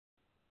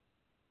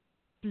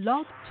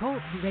Blog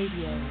Talk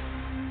Radio.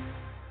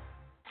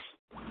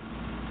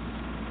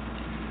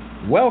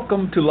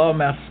 Welcome to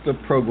Lawmaster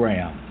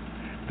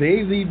Program. The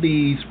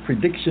AVB's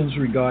predictions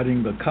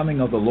regarding the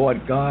coming of the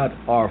Lord God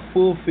are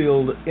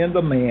fulfilled in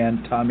the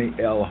man Tommy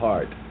L.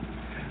 Hart.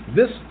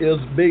 This is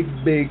big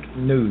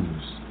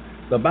news.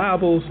 The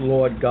Bible's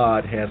Lord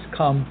God has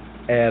come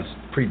as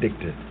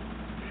predicted.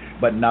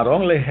 But not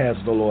only has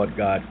the Lord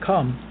God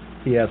come,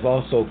 he has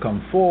also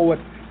come forward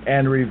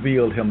and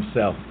revealed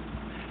himself.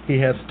 He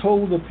has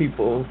told the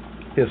people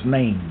his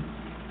name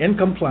in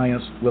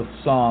compliance with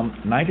Psalm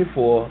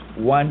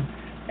 94:1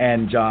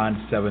 and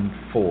John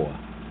 7:4.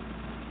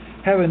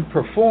 Having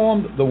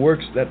performed the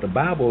works that the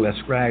Bible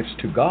ascribes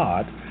to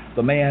God,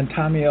 the man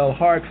Tommy L.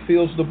 Hart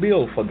fills the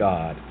bill for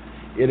God.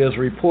 It is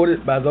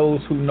reported by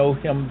those who know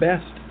him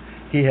best,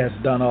 he has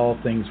done all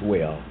things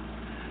well.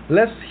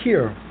 Let's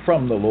hear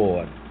from the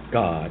Lord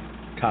God,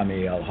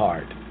 Tommy L.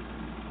 Hart.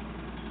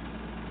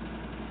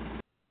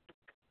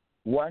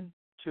 1,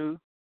 2,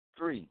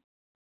 3.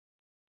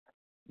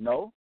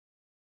 No,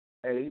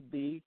 A,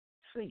 B,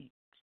 C.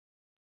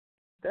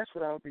 That's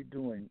what I'll be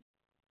doing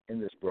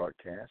in this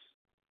broadcast.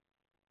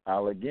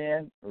 I'll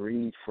again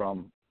read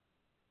from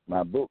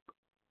my book,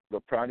 The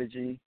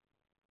Prodigy,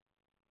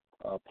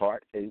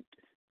 Part 8,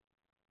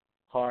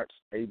 Hart's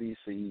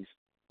ABCs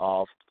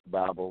of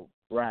Bible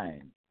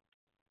Rhyme.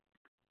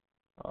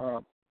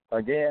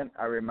 Again,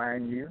 I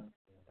remind you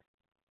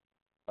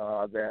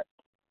that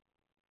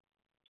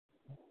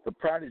The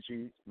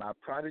Prodigy, my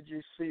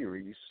Prodigy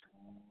series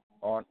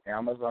on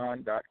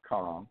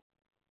Amazon.com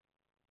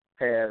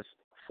has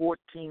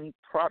 14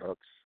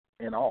 products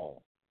in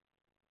all.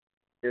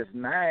 There's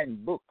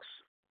 9 books,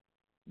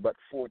 but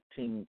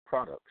 14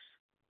 products,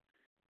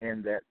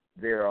 in that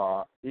there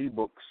are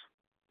ebooks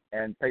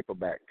and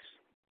paperbacks.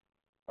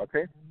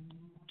 Okay?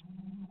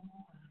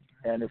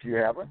 And if you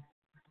haven't,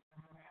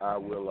 I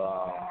will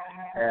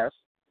ask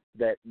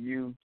that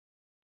you,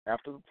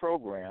 after the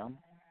program,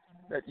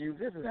 that you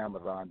visit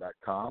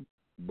Amazon.com,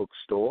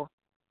 bookstore,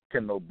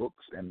 Kindle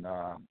Books, and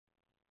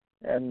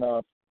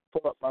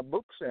pull up my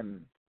books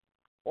and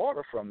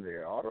order from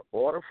there.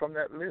 Order from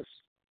that list.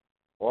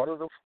 Order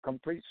the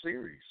complete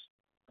series.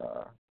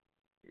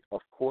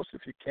 Of course,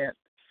 if you can't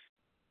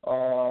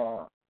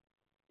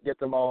get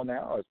them all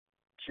now, or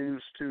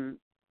choose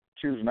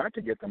not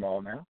to get them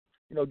all now,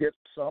 get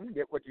some,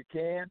 get what you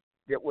can,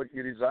 get what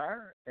you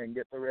desire, and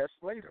get the rest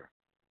later.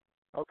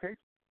 Okay?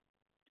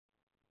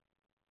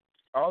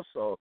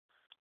 Also,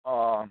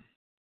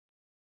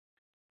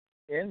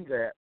 in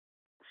that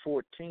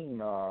 14,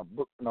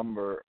 book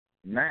number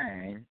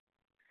 9,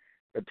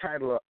 the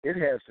title, it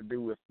has to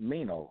do with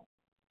Meno.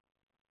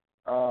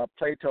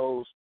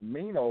 Plato's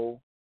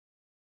Meno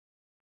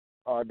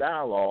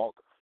dialogue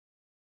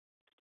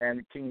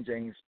and King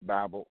James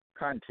Bible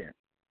content.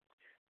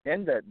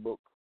 In that book,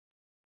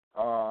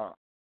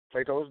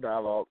 Plato's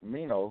dialogue,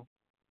 Meno,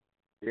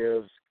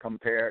 is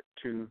compared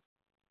to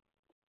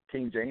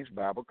King James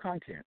Bible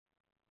content.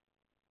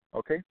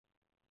 Okay?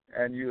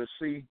 And you'll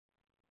see,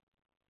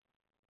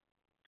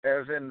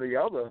 as in the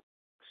other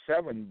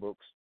 7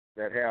 books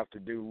that have to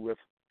do with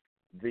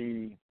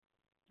the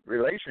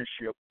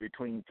relationship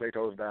between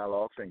Plato's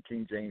dialogues and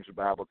King James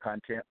Bible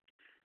content,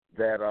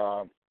 that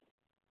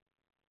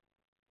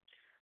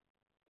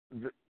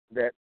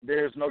that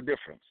there's no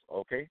difference,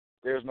 okay?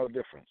 There's no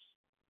difference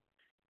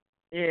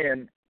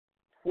in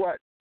what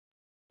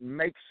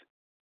makes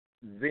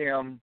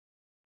them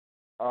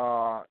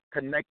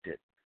connected.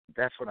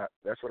 That's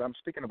what I'm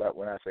speaking about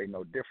when I say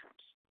no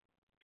difference.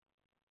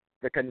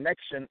 The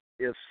connection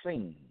is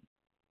seen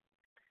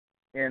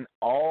in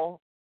all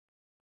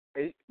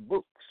 8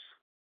 books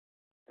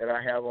that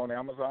I have on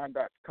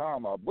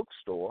Amazon.com, or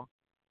bookstore.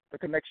 The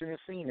connection is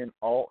seen in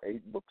all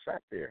 8 books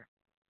out there.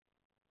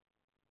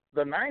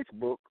 The 9th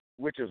book,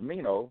 which is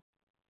Meno,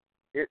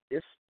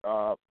 it's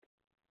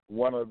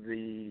one of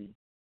the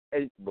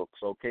 8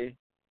 books, okay?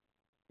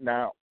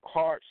 Now,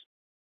 Hart's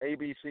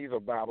ABCs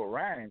of Bible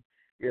Rhyme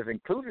is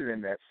included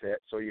in that set,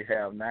 so you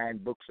have 9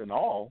 books in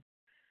all,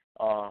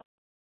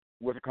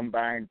 with a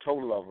combined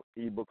total of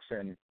ebooks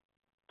and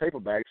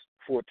paperbacks,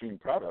 14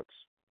 products,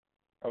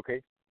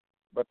 okay?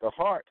 But the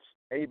Hart's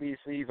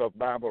ABCs of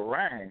Bible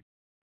Rhyme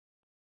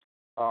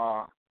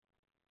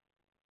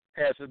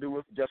has to do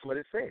with just what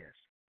it says,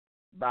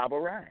 Bible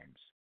rhymes,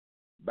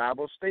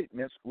 Bible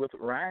statements with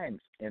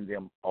rhymes in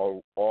them,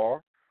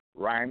 or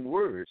rhyme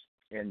words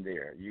in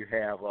there. You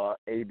have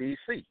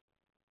ABC,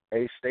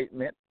 A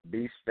statement,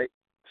 B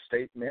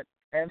statement,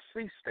 and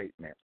C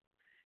statement.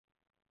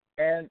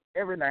 And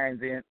every now and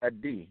then a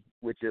D,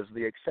 which is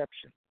the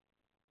exception.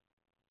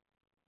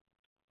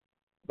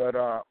 But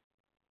I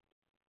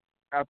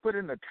put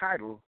in the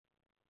title,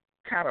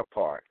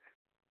 Counterpart,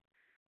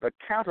 the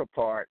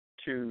counterpart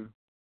to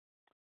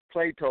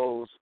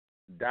Plato's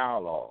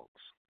dialogues.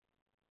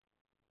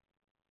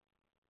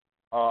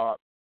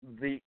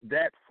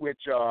 That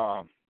which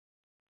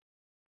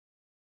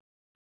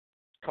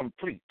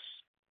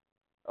completes.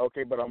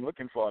 Okay, but I'm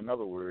looking for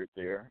another word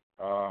there.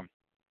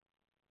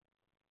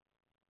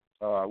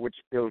 which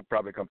it'll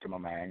probably come to my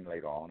mind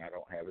later on. I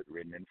don't have it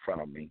written in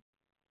front of me.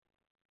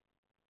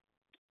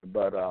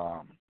 But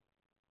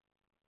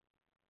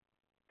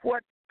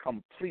what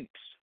completes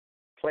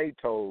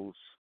Plato's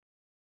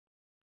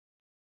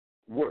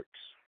works?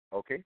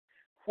 Okay?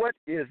 What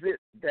is it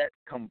that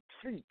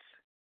completes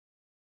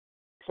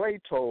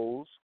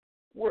Plato's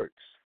works?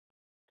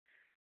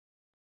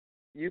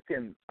 You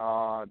can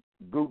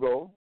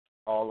Google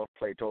all of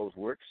Plato's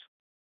works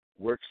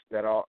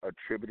that are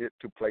attributed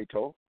to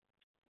Plato.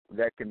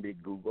 That can be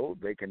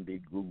Googled. They can be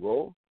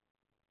Googled.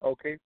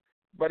 Okay?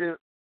 But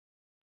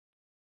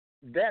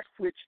that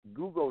which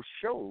Google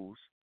shows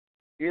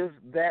is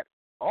that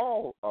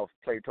all of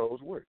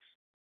Plato's works?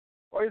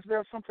 Or is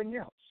there something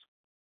else?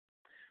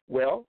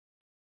 Well,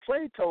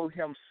 Plato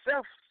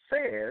himself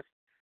says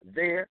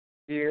there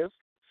is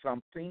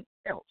something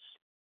else.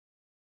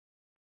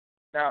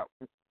 Now,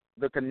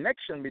 the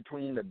connection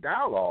between the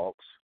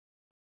dialogues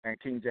and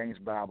King James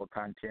Bible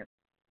content,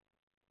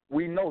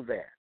 we know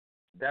that.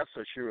 That's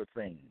a sure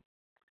thing.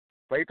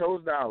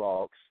 Plato's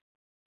dialogues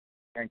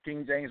and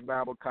King James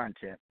Bible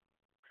content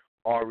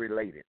are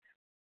related.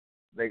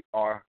 They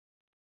are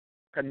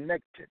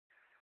connected.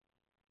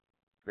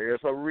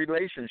 There's a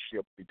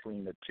relationship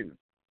between the two.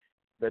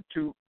 The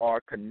two are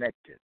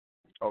connected.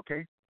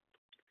 Okay?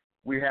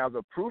 We have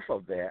the proof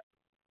of that.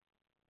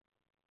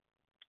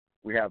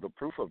 We have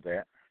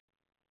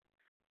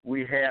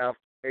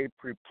a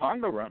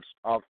preponderance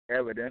of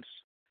evidence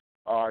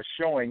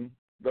showing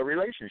the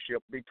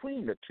relationship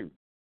between the two.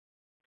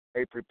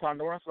 A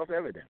preponderance of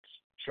evidence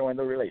showing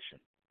the relation.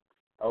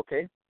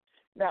 Okay?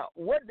 Now,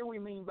 what do we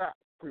mean by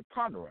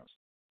preponderance?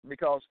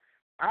 Because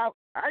I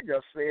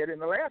just said in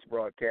the last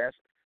broadcast,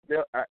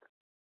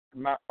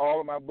 all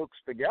of my books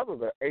together,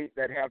 the 8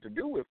 that have to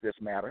do with this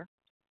matter,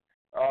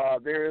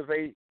 there is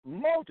a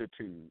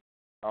multitude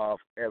of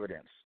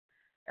evidence.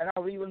 And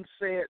I've even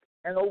said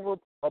an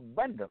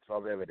overabundance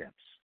of evidence.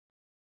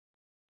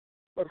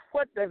 But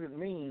what does it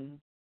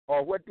mean,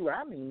 or what do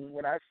I mean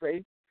when I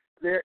say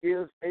there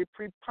is a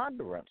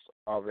preponderance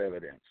of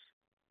evidence?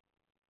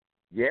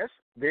 Yes,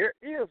 there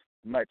is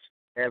much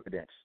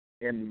evidence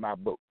in my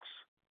books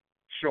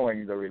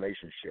showing the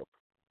relationship,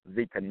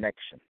 the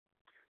connection.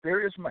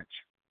 There is much.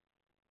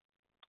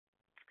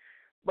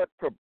 But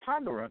a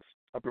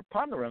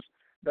preponderance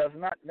does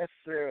not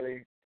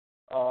necessarily,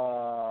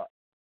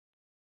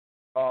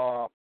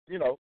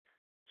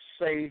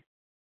 say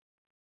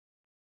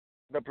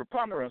the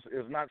preponderance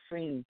is not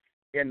seen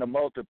in the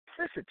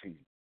multiplicity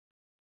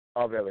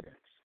of evidence.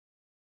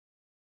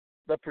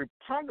 The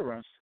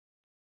preponderance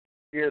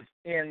is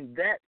in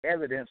that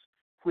evidence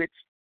which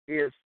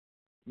is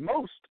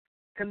most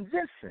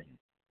convincing.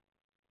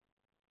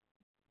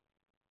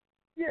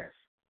 Yes,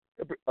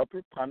 a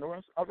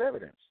preponderance of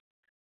evidence.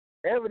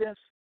 Evidence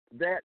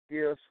that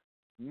is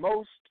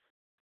most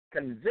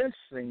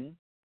convincing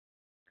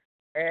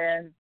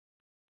and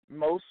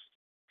most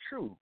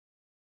true.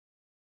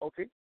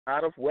 Okay,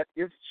 out of what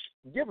is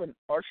given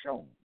or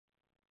shown.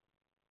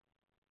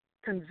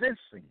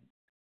 Convincing,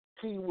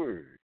 key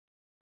word.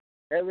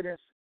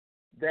 Evidence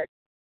that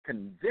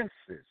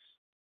convinces.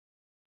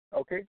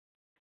 Okay,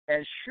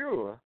 and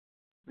sure,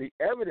 the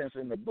evidence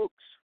in the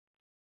books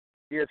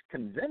is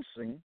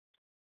convincing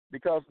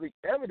because the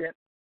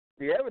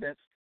evidence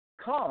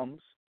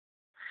comes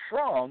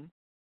from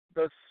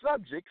the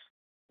subjects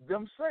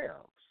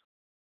themselves.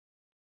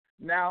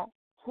 Now,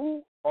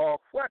 who or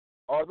what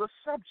are the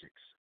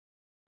subjects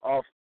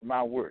of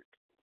my work?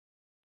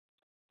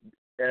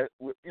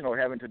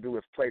 Having to do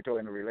with Plato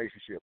and the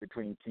relationship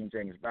between King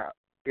James Bible,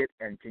 it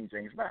and King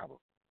James Bible,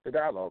 the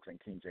dialogues in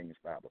King James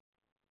Bible.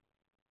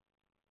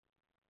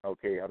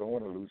 Okay, I don't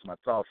want to lose my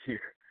thoughts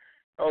here.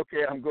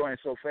 Okay, I'm going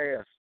so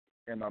fast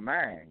in my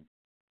mind.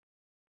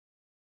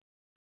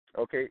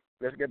 Okay,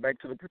 let's get back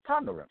to the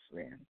preponderance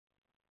then.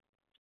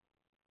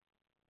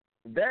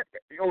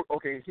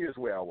 Here's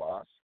where I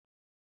was.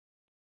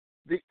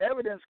 The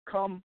evidence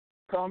comes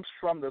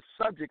from the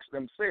subjects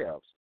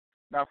themselves.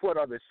 Now, what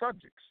are the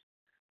subjects?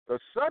 The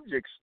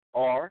subjects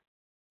are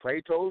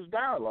Plato's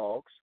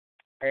dialogues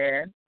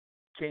and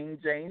King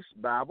James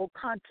Bible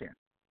content.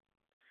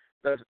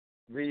 The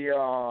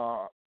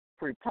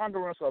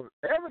preponderance of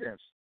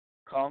evidence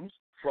comes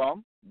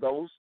from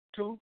those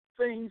two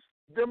things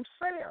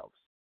themselves.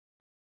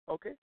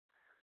 Okay?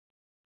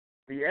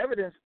 The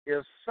evidence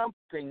is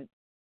something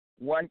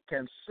one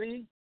can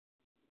see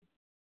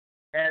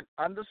and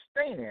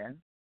understand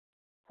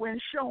when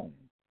shown,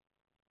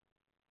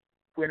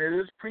 when it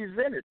is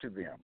presented to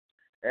them,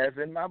 as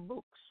in my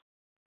books.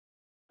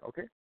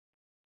 Okay?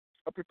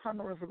 A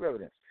preponderance of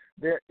evidence.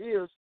 There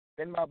is,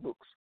 in my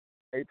books,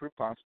 a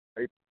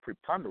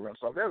preponderance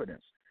of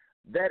evidence.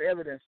 That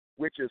evidence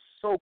which is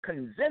so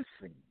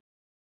convincing.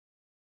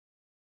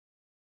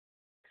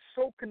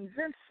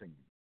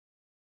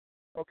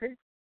 Okay?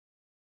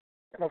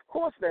 And of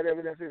course that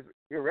evidence is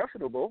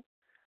irrefutable.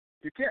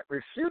 You can't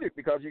refute it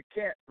because you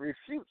can't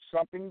refute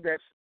something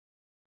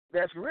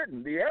that's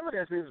written. The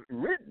evidence is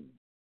written.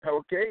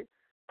 Okay?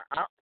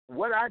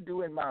 What I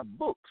do in my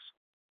books,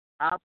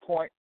 I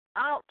point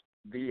out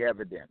the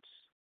evidence.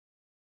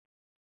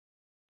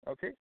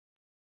 Okay?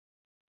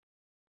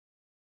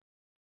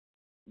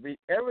 The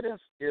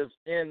evidence is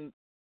in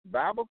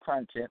Bible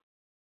content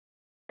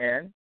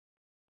and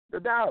the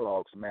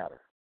dialogues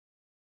matter.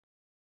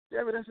 The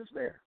evidence is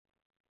there.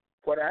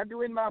 What I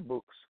do in my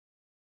books,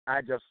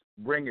 I just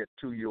bring it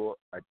to your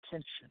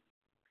attention.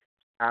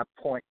 I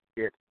point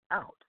it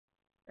out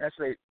and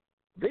say,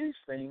 these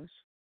things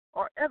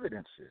are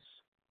evidences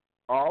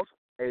of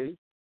a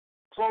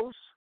close,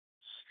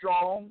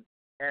 strong,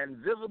 and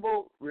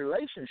visible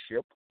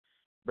relationship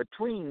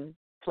between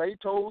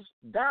Plato's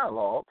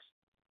dialogues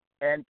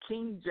and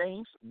King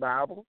James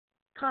Bible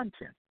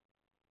content.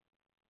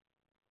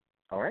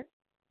 All right?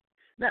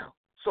 Now,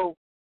 so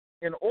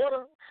in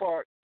order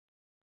for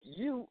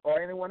you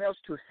or anyone else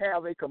to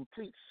have a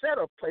complete set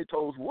of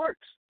Plato's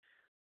works,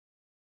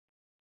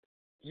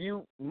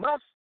 you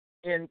must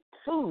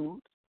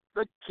include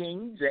the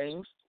King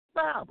James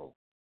Bible.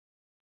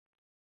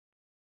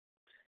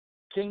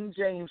 King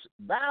James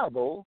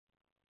Bible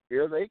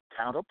is a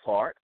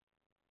counterpart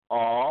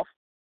of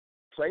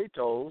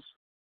Plato's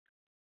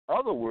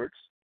other works,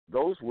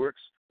 those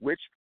works which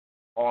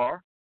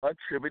are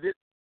attributed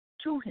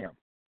to him.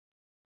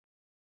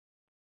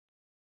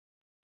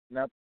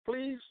 Now,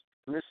 please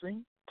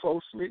listen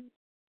closely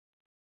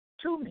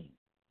to me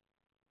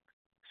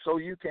so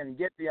you can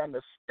get the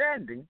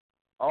understanding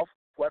of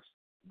what's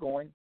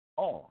going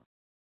on.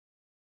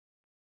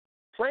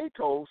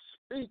 Plato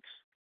speaks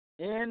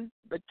in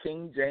the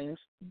King James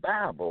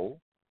Bible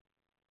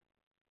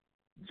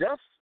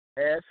just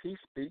as he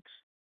speaks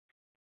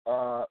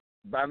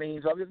by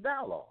means of his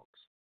dialogues.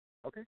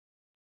 Okay?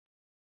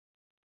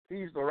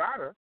 He's the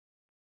writer,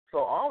 so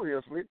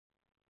obviously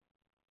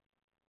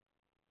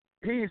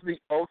he's the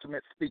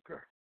ultimate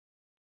speaker.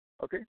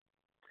 Okay?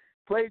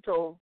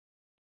 Plato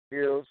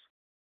is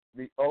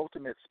the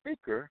ultimate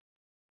speaker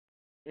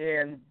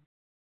in,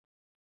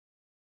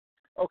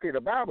 okay,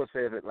 the Bible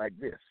says it like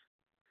this.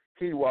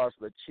 He was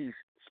the chief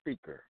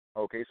speaker.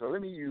 Okay, so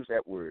let me use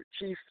that word.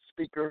 Chief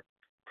speaker,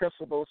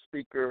 principal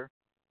speaker.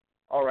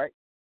 All right.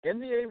 In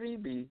the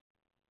AVB,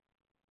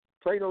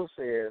 Plato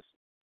says,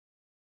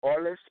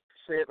 or let's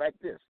say it like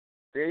this.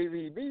 The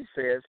AVB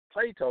says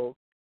Plato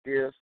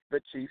is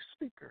the chief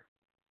speaker.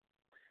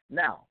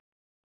 Now,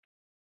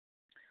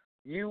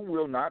 you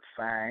will not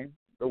find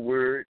the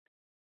word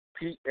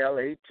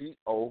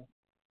Plato,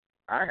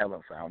 I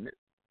haven't found it,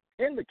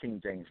 in the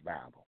King James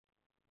Bible.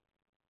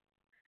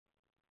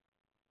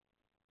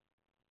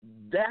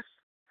 That's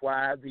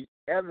why the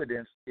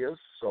evidence is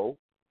so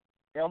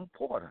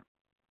important.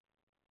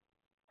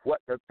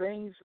 What the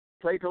things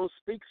Plato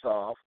speaks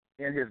of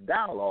in his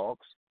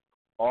dialogues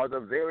are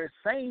the very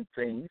same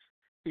things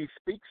he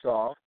speaks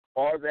of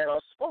or that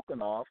are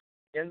spoken of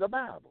in the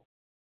Bible.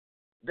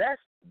 That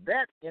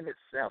in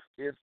itself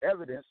is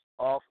evidence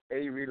of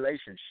a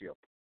relationship.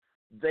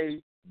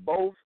 They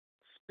both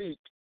speak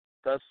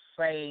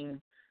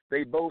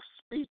they both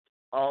speak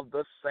of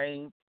the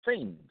same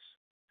things.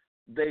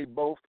 They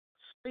both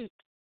speak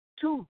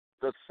to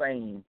the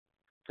same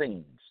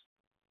things.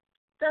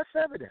 That's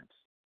evidence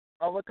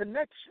of a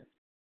connection.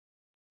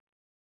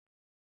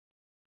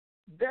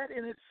 That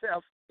in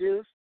itself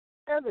is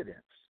evidence.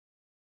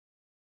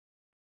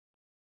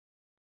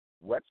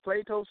 What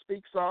Plato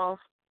speaks of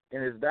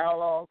in his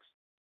dialogues,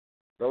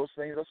 those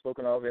things are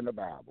spoken of in the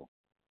Bible.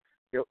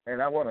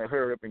 And I want to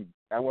hurry up and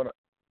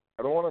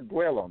I don't want to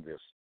dwell on this,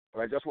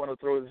 but I just want to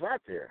throw this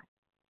out there.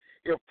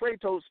 If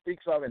Plato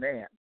speaks of an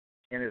ant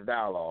in his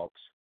dialogues,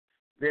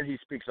 then he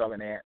speaks of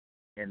an ant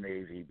in the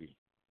AVB,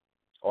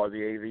 or the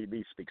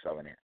AVB speaks of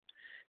an ant.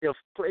 If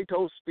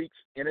Plato speaks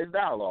in his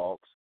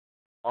dialogues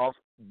of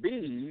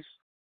bees,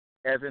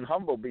 as in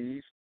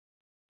humblebees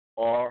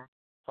or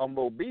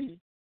humblebee,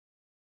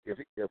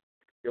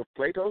 if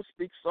Plato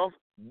speaks of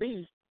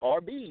bee or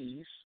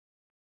bees,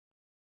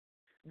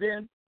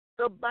 then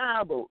the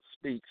Bible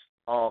speaks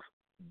of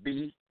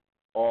bee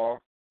or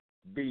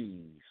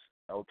bees,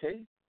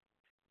 okay?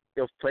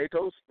 If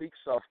Plato speaks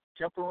of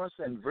temperance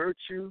and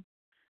virtue,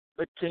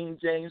 the King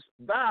James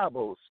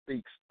Bible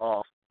speaks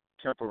of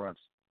temperance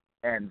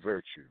and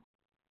virtue.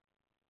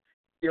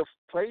 If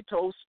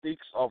Plato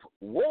speaks of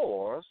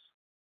wars,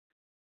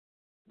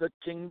 the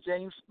King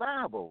James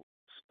Bible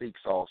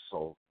speaks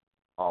also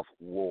of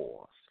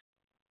wars.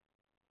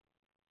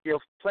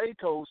 If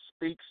Plato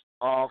speaks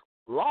of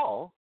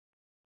law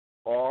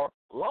or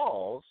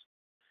laws,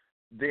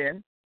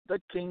 then the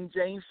King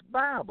James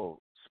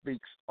Bible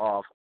speaks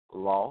of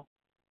law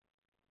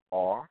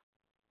or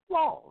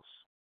laws,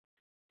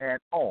 and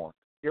on.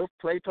 If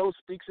Plato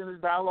speaks in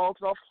his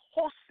dialogues of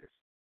horses,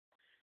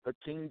 the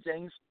King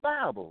James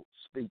Bible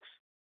speaks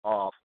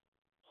of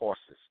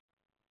horses.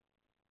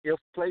 If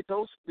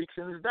Plato speaks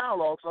in his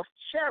dialogues of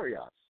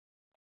chariots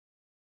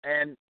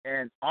and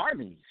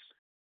armies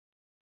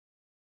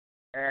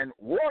and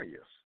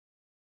warriors,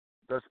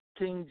 the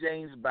King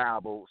James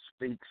Bible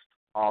speaks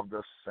of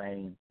the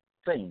same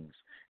things.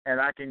 And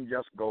I can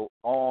just go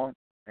on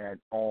and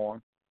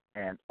on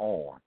and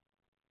on.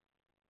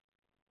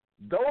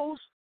 Those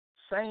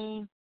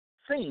same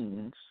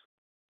things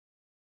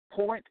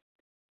point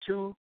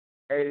to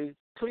a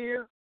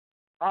clear,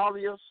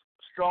 obvious,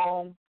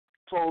 strong,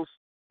 close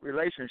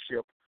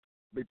relationship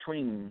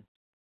between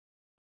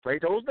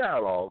Plato's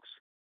dialogues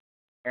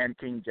and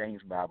King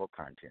James Bible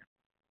content.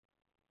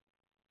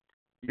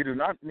 You do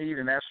not need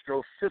an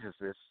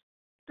astrophysicist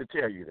to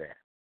tell you that.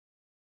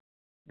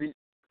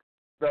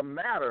 The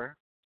matter,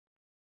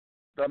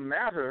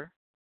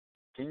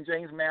 King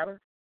James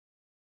matter,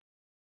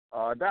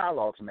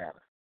 dialogues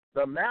matter.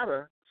 The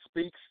matter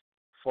speaks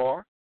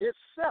for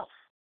itself.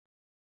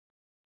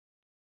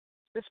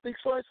 It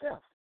speaks for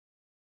itself.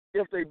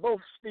 If they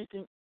both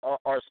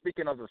are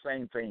speaking of the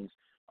same things,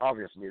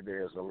 obviously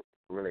there's a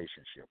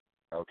relationship.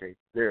 Okay,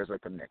 there's a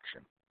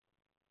connection.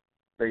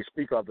 They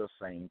speak of the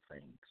same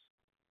things.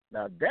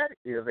 Now that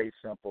is a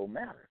simple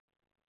matter.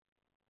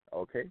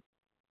 Okay.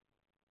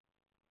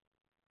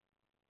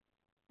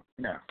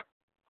 Now,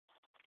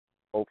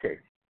 okay.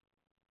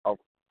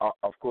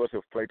 Of course,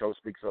 if Plato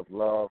speaks of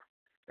love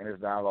in his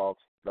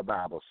dialogues, the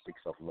Bible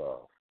speaks of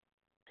love.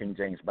 King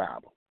James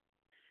Bible.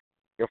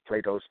 If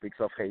Plato speaks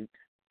of hate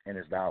in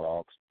his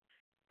dialogues,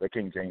 the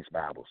King James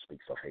Bible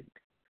speaks of hate.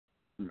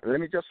 Let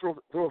me just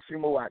throw a few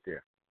more out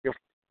there.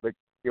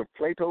 If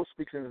Plato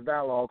speaks in his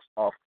dialogues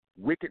of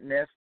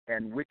wickedness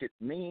and wicked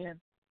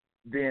men,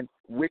 then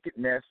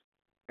wickedness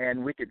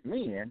and wicked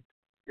men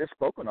is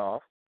spoken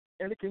of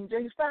in the King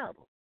James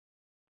Bible.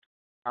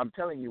 I'm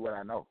telling you what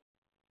I know.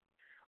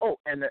 Oh,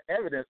 and the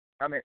evidence,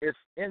 it's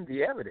in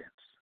the evidence.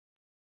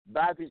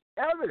 By the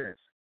evidence,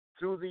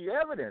 through the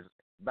evidence,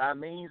 by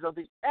means of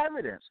the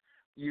evidence,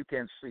 you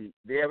can see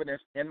the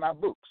evidence in my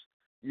books.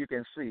 You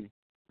can see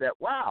that,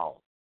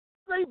 wow,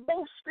 they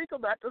both speak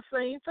about the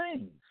same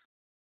things.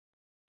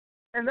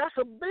 And that's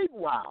a big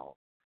wow.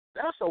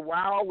 That's a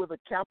wow with a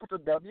capital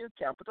W,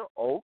 capital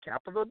O,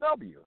 capital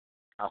W.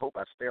 I hope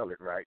I spelled it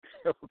right.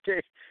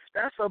 Okay?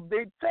 That's a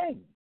big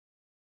thing.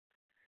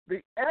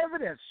 The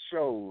evidence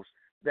shows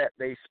that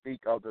they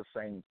speak of the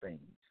same things.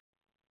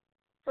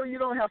 So you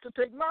don't have to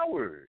take my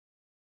word.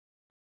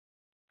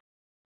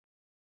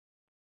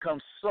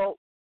 Consult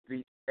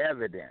the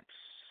evidence.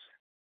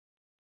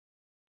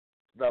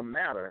 The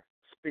matter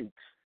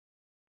speaks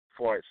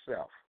for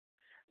itself.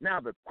 Now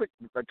the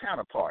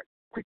counterpart,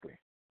 quickly.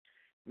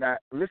 Now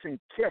listen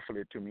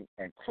carefully to me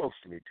and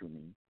closely to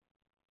me.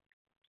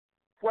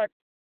 What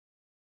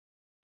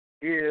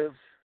is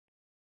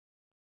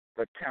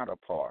the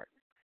counterpart?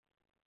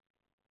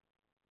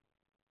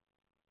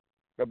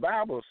 The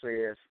Bible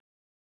says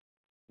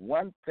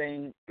one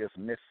thing is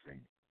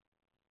missing.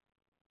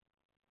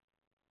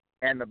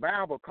 And the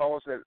Bible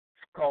calls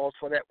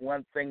for that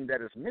one thing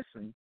that is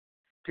missing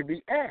to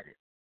be added.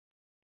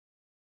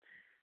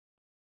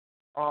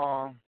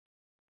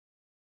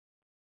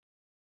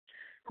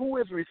 Who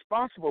is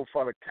responsible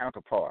for the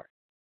counterpart?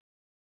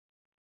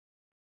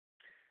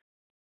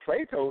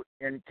 Plato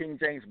in King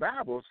James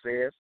Bible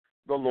says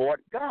the Lord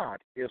God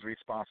is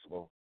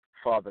responsible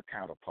for the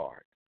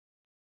counterpart.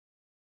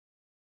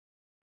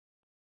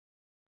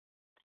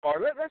 Or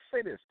let's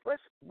say this.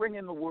 Let's bring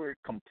in the word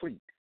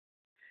complete.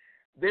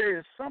 There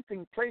is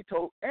something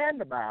Plato and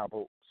the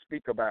Bible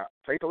speak about,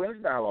 Plato in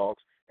his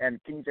dialogues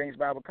and King James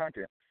Bible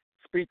content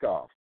speak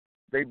of.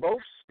 They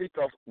both speak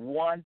of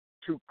one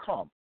to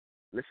come.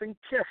 Listen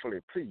carefully,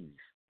 please.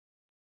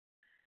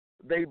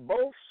 They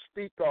both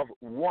speak of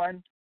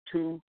one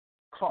to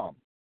come.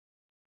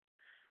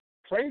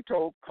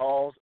 Plato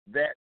calls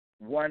that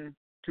one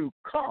to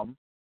come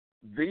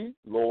the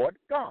Lord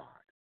God.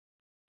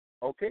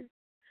 Okay?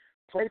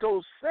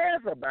 Plato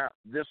says about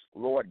this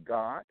Lord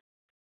God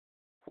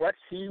what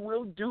he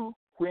will do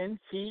when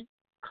he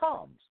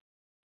comes.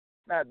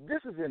 Now,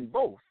 this is in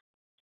both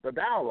the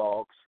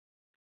dialogues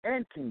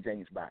and King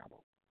James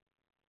Bible.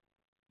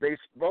 They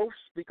both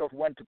speak of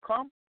one to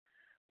come.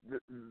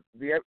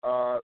 They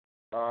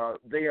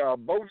are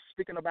both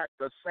speaking about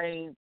the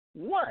same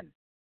one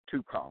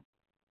to come.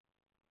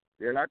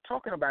 They're not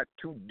talking about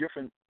two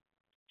different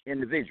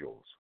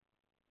individuals.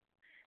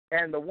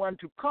 And the one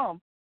to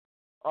come,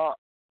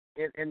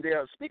 and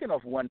they're speaking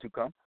of one to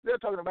come, they're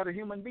talking about a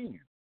human being.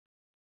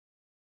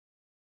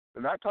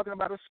 They're not talking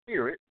about a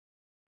spirit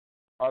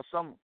or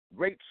some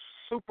great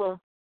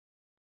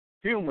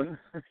superhuman,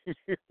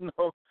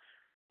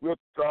 with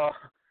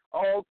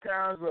all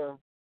kinds of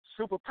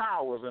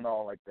superpowers and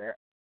all like that.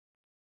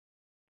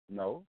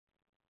 No.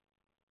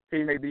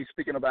 He may be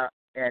speaking about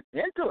an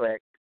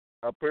intellect,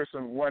 a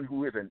person, one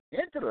who is an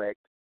intellect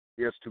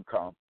is to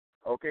come.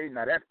 Okay,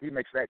 now that he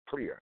makes that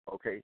clear.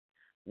 Okay,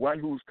 one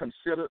who's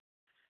considered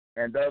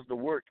and does the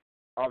work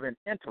of an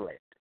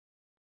intellect.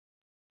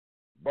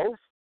 Both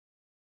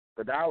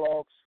the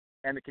dialogues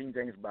and the King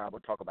James Bible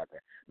talk about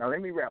that. Now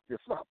let me wrap this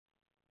up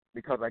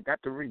because I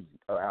got to read.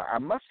 I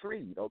must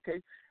read.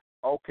 Okay.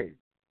 Okay.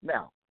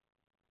 Now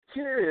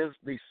here is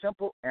the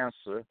simple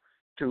answer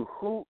to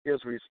who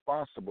is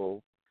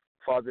responsible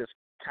for this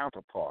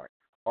counterpart,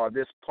 or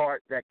this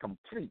part that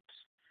completes,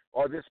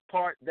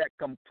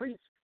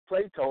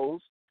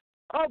 Plato's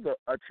other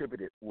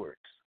attributed works.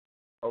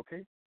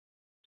 Okay?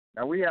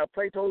 Now we have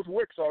Plato's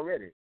works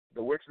already.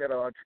 the works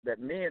that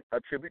men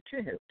attribute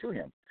to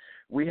him.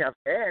 We have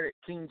added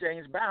King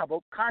James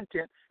Bible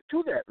content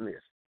to that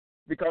list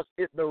because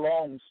it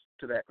belongs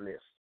to that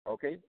list,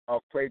 okay,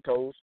 of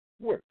Plato's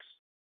works.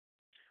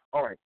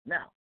 All right,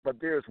 now, but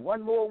there's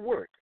one more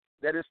work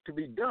that is to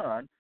be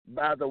done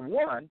by the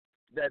one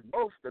that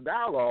both the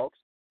dialogues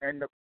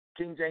and the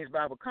King James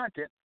Bible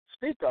content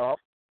speak of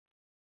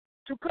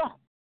to come.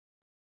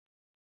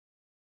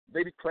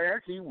 They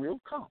declare he will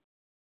come.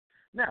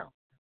 Now,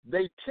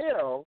 they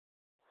tell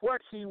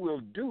what he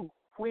will do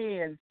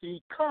when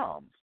he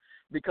comes,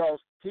 because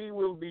he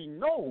will be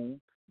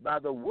known by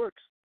the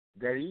works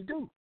that he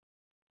do.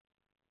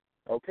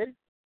 Okay?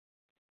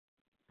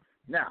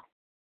 Now,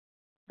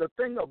 the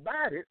thing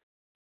about it,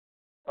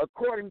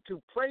 according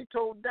to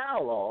Plato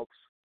dialogues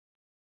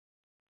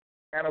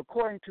and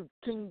according to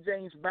King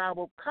James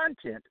Bible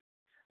content,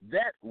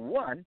 that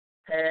one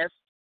has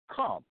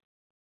come.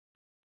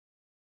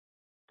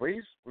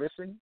 Please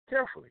listen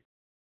carefully.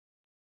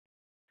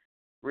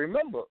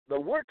 Remember, the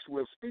works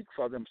will speak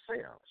for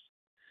themselves.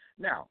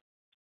 Now,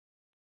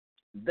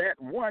 that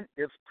one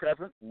is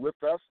present with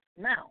us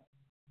now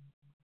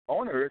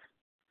on earth,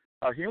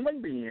 a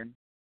human being.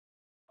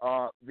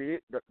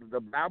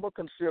 The Bible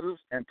considers,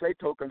 and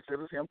Plato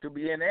considers him to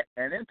be an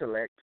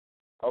intellect.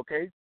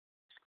 Okay?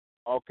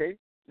 Okay?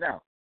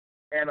 Now,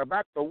 and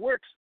about the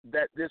works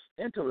that this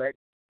intellect,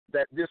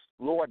 that this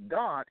Lord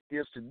God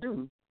is to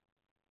do,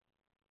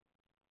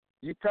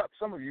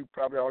 some of you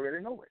probably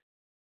already know it.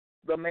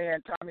 The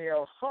man, Tommy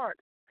L. Hart,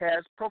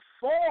 has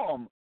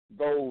performed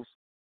those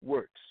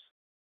works.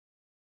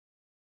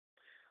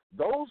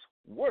 Those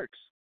works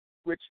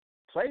which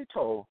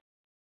Plato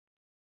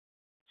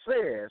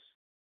says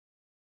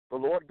the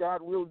Lord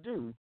God will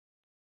do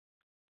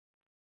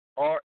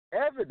are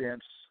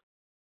evidence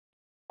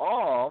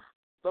of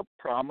the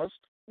promised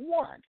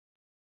one.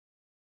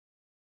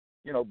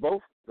 You know,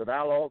 both the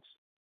dialogues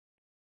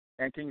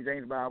and King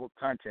James Bible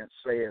content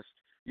says,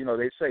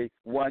 they say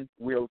one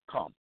will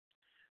come.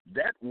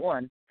 That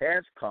one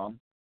has come.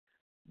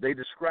 They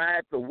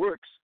describe the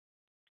works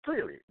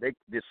clearly. They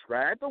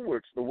describe the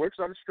works. The works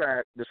are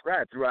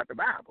described throughout the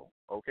Bible,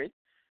 okay?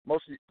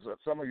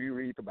 Some of you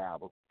read the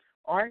Bible.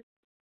 All right?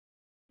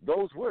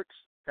 Those works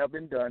have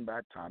been done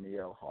by Tommy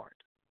L. Hart.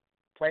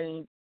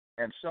 Plain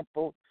and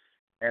simple.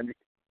 And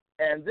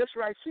this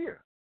right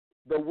here,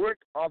 the work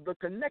of the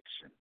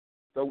connection,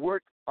 the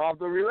work of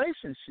the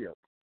relationship.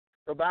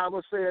 The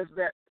Bible says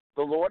that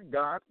the Lord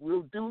God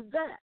will do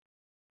that.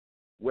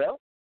 Well,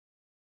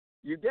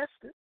 you guessed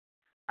it.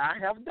 I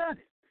have done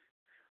it.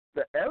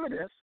 The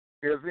evidence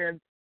is in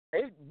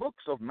 8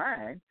 books of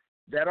mine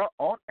that are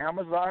on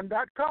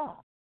Amazon.com,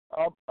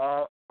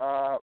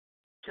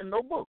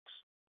 Kindle books.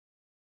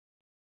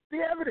 The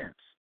evidence.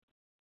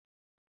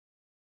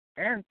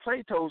 And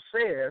Plato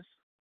says,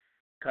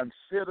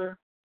 consider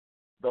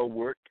the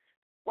work.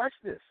 Watch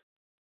this.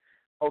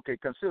 Okay,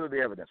 consider the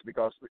evidence,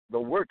 because the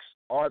works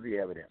are the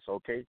evidence,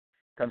 okay?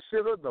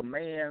 Consider the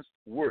man's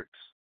works.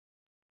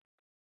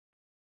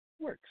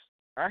 Works.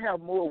 I have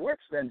more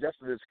works than just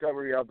the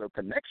discovery of the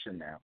connection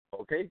now,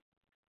 okay?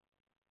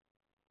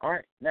 All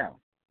right,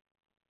 now,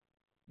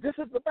 this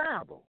is the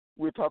Bible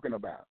we're talking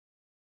about.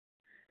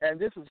 And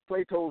this is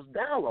Plato's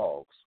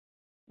dialogues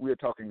we're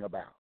talking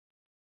about.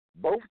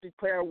 Both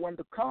declare one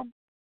to come.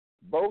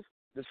 Both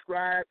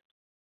describe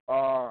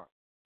the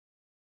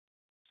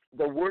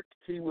work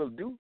he will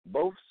do.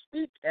 Both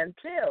speak and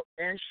tell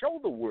and show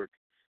the work.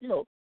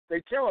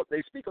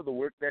 They speak of the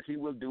work that he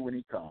will do when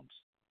he comes.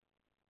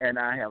 And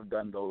I have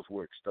done those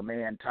works. The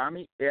man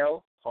Tommy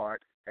L.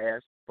 Hart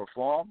has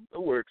performed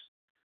the works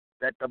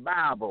that the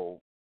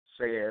Bible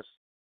says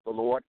the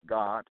Lord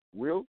God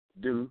will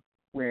do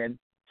when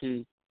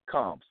he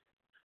comes.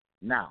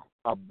 Now,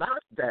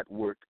 about that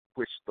work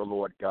which the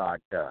Lord God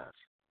does,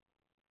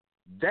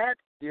 that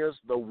is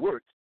the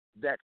work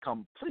that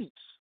completes,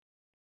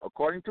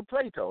 according to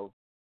Plato,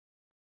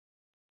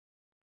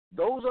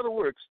 those are the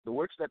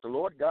works that the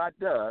Lord God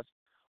does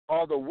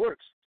are the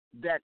works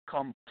that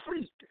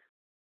complete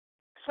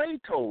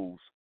Plato's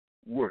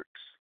works.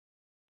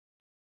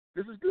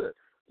 This is good.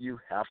 You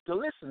have to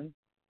listen.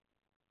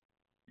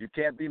 You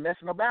can't be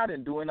messing about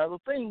and doing other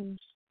things.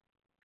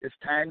 It's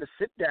time to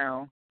sit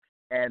down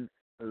and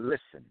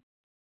listen.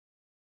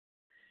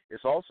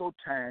 It's also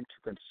time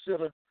to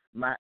consider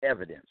my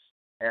evidence,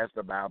 as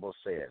the Bible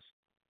says.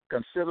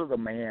 Consider the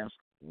man's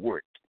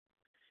work.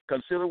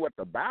 Consider what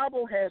the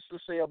Bible has to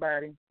say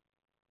about him.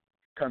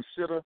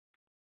 Consider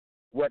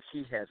what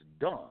he has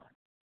done.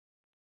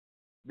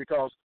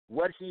 Because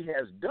what he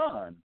has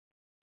done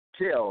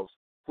tells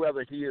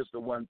whether he is the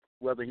one,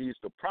 whether he's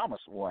the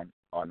promised one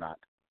or not.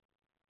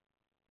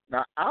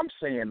 Now, I'm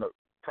saying the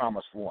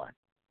promised one,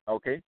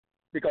 okay,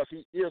 because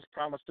he is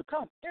promised to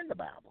come in the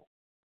Bible,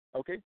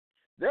 okay?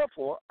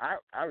 Therefore,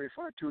 I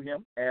refer to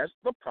him as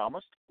the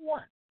promised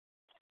one,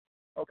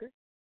 okay?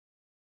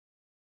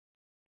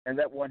 And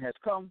that one has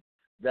come,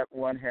 that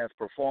one has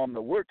performed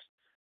the works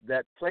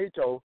that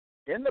Plato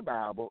in the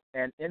Bible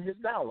and in his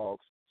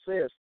dialogues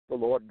says the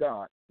Lord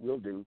God will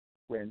do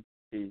when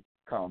he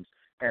comes.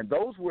 And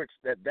those works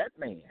that that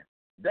man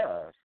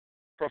does,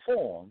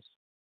 performs,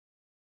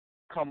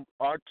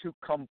 are to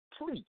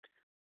complete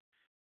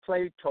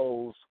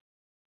Plato's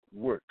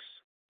works.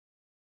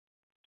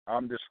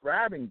 I'm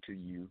describing to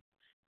you,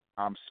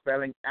 I'm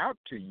spelling out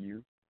to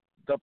you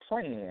the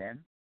plan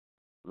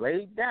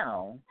laid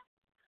down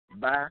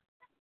by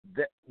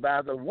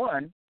the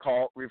one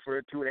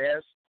referred to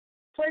as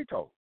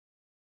Plato.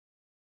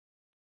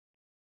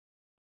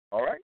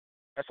 All right?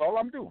 That's all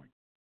I'm doing.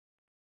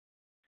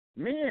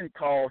 Men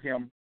call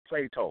him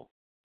Plato.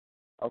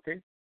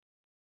 Okay?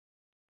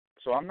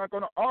 So I'm not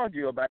going to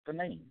argue about the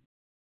name.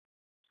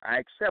 I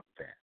accept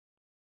that.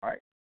 All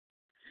right?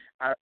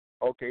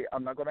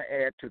 I'm not going to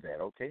add to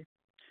that, okay?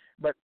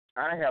 But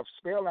I have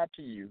spelled out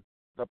to you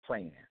the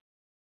plan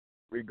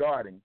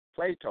regarding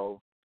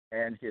Plato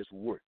and his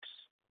works.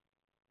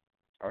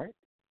 All right?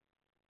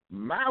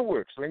 My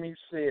works, let me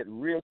say it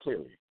real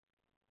clearly.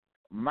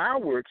 My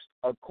works,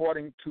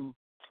 according to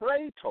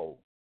Plato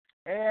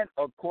and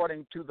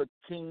according to the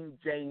King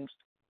James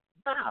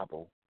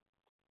Bible,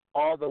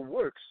 are the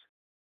works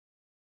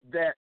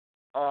that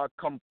are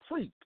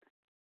complete.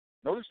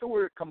 Notice the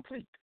word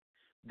complete.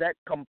 That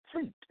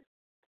complete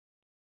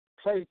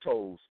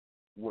Plato's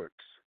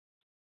works.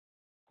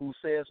 Who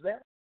says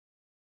that?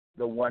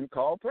 The one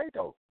called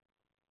Plato.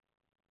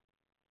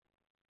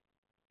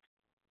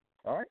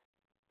 All right?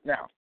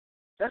 Now,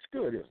 that's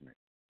good, isn't it?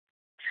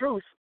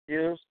 Truth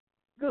is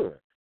good.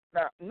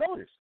 Now,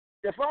 notice,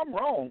 if I'm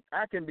wrong,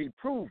 I can be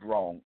proved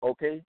wrong,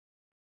 okay?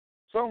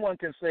 Someone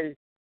can say,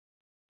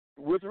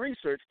 with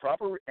research,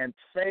 proper and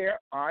fair,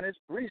 honest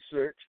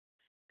research,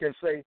 can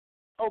say,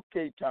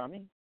 okay,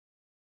 Tommy,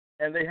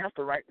 and they have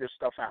to write this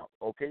stuff out,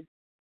 okay?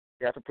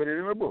 They have to put it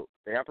in a book.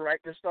 They have to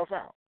write this stuff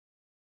out.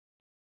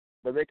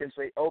 But they can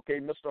say, okay,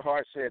 Mr.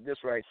 Hart said this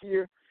right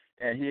here,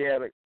 and he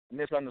had a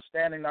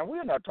misunderstanding. Now,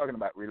 we're not talking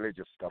about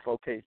religious stuff,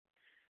 okay?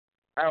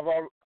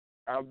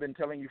 I've been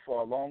telling you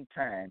for a long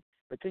time,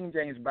 the King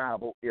James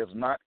Bible is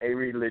not a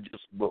religious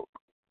book.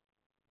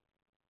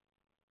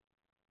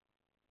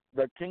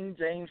 The King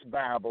James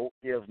Bible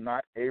is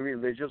not a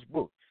religious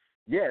book.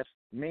 Yes,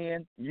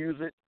 men use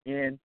it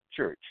in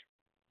church.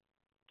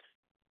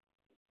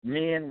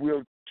 Men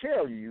will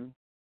tell you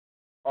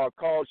or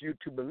cause you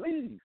to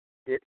believe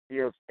it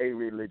is a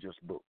religious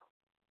book.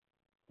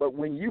 But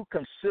when you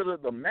consider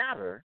the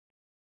matter,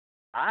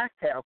 I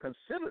have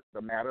considered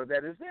the matter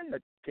that is in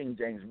the King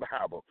James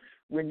Bible.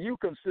 When you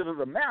consider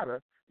the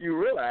matter, you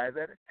realize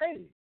that,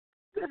 hey,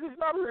 this is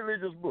not a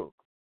religious book.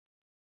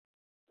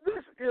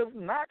 This is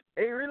not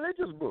a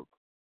religious book.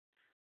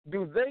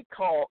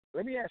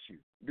 Let me ask you,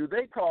 do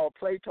they call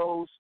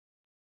Plato's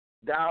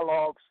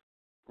dialogues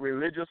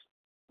religious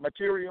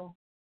material?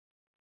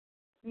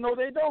 No,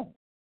 they don't.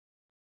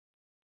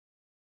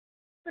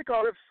 They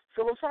call it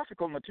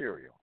philosophical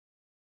material.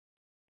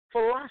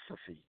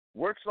 Philosophy,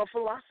 works of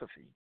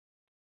philosophy.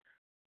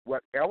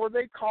 Whatever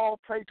they call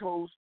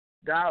Plato's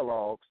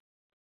dialogues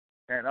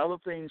and other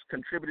things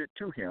contributed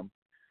to him,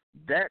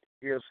 that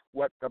is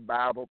what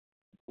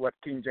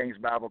King James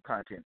Bible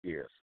content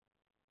is.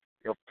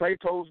 If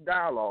Plato's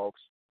dialogues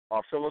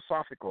are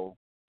philosophical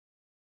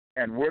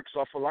and works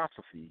of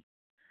philosophy,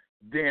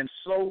 then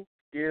so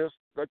is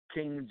the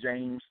King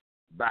James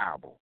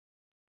Bible.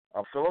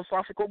 A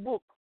philosophical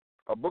book,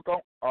 a book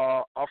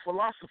of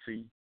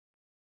philosophy.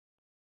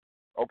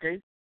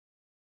 Okay?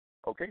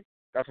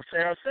 That's a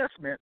fair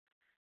assessment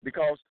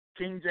because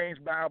King James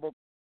Bible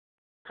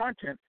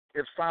content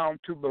is found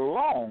to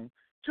belong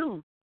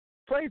to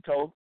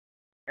Plato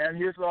and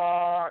his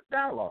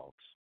dialogues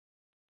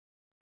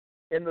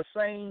in the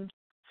same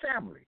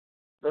family,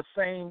 the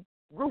same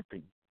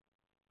grouping.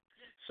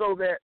 So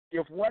that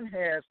if one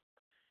has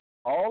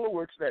all the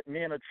works that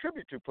men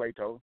attribute to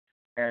Plato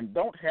and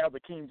don't have the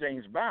King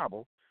James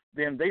Bible,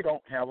 then they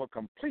don't have a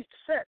complete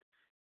set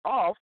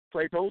of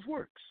Plato's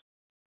works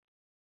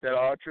that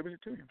are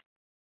attributed to him.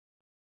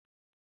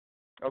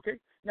 Okay?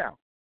 Now,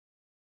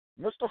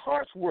 Mr.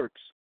 Hart's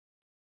works,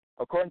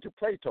 according to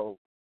Plato,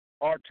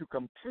 are to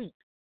complete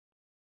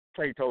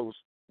Plato's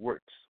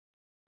works.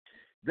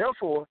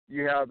 Therefore,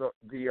 you have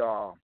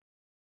the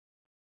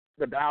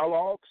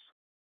dialogues,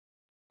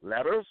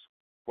 letters,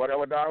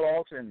 whatever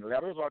dialogues and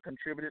letters are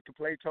contributed to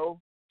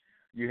Plato.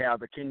 You have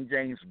the King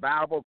James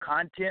Bible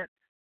content,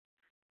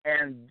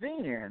 and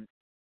then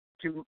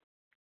to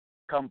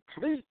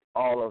complete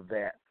all of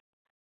that,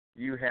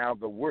 you have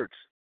the works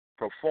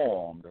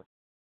performed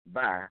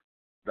by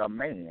the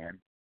man,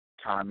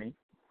 Tommy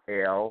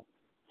L.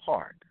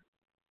 Hart.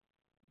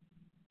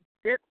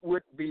 It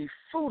would be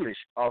foolish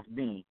of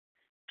me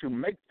to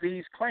make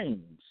these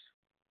claims,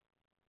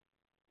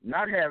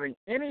 not having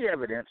any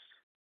evidence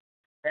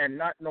and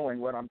not knowing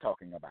what I'm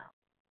talking about.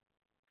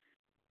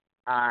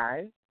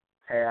 I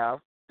have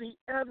the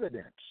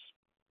evidence.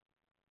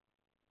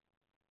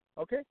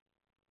 Okay?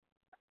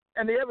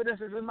 And the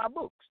evidence is in my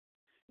books.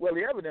 Well,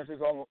 the evidence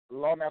is on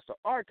Lawmaster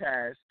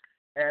Archives,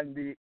 and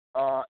the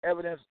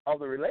evidence of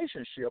the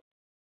relationship,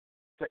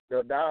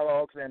 the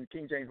dialogues and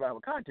King James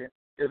Bible content,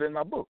 is in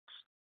my books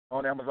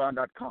on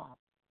Amazon.com.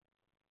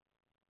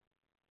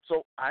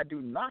 So I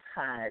do not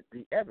hide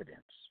the evidence.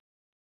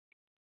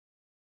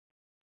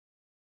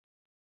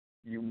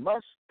 You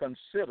must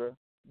consider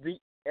the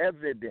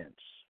evidence.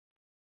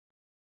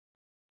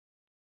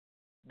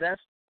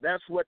 That's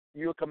what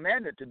you're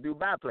commanded to do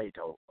by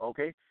Plato,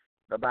 okay?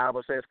 The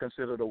Bible says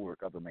consider the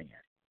work of the man.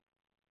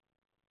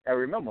 And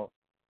remember,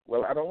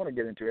 well, I don't want to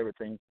get into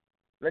everything.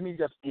 Let me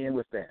just end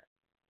with that,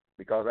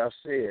 because I've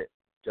said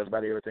just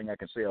about everything I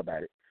can say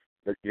about it.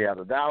 But you have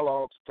the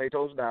dialogues,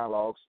 Plato's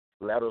dialogues,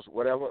 letters,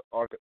 whatever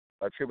are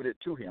attributed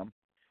to him.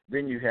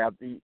 Then you have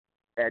the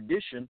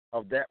addition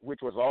of that which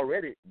was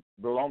already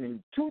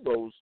belonging to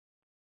those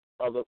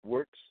other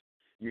works.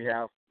 You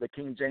have the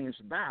King James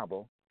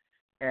Bible,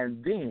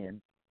 and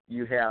then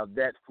you have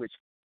that which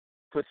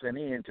puts an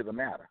end to the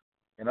matter.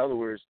 In other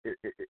words, it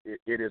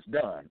is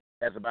done,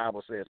 as the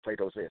Bible says,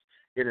 Plato says.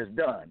 It is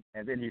done,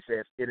 and then he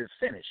says, it is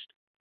finished.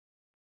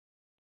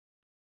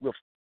 With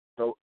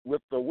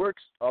the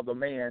works of the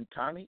man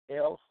Tommy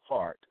L.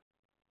 Hart,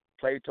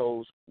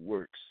 Plato's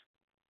works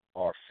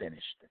are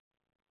finished.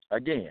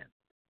 Again,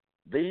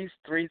 these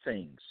three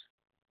things,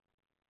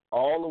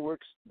 all the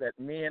works that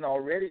men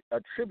already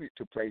attribute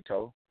to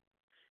Plato,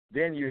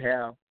 then you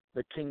have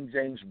the King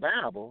James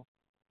Bible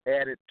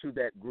added to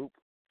that group,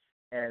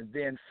 and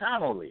then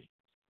finally,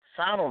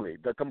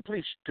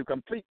 to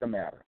complete the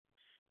matter,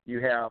 you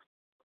have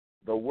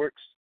the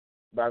works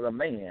by the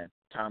man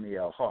Tommy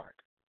L. Hart.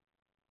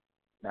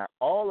 Now,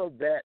 all of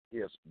that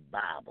is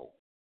Bible.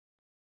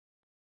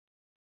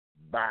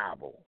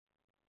 Bible.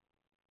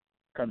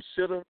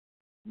 Consider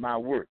my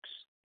works.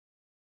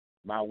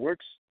 My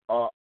works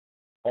are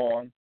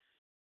on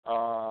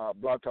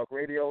Blog Talk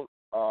Radio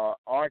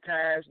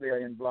archives. They are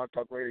in Blog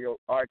Talk Radio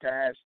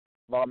archives,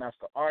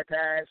 Lawmaster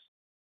Archives.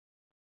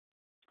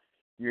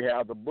 You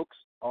have the books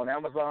on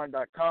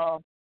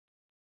Amazon.com,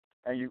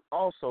 and you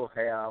also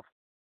have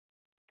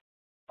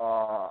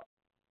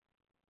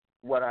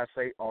what I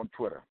say on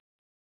Twitter.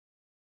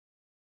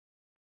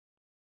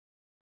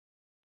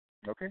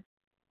 Okay?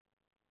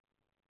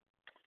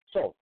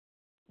 So,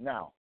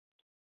 now,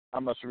 I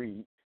must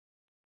read.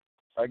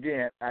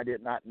 Again, I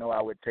did not know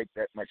I would take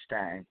that much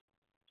time,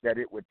 that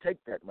it would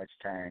take that much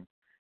time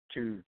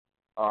to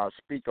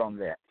speak on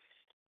that.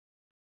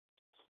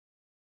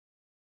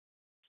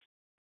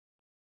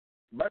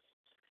 But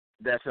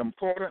that's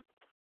important.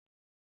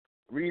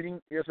 Reading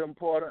is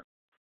important.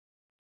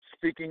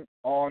 Speaking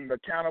on the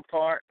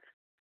counterpart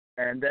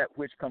and that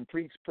which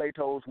completes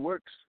Plato's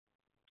works,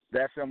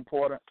 that's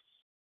important.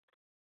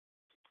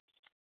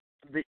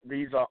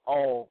 These are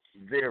all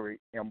very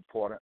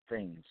important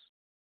things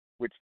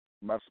which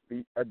must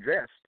be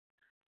addressed.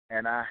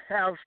 And I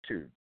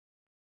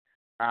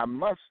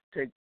must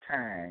take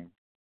time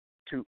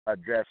to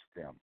address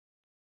them.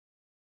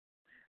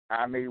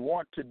 I may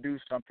want to do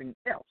something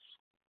else,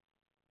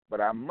 but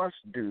I must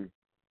do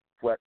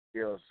what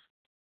is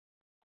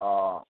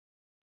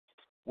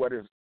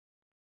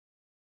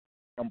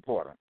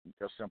important.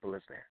 As simple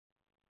as that.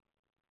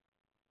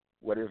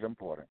 What is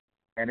important.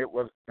 And it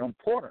was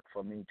important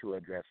for me to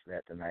address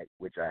that tonight,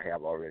 which I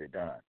have already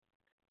done.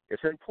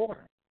 It's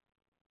important.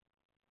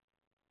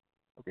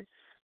 Okay?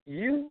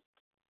 The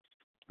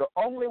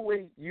only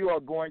way you are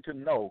going to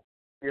know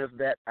is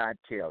that I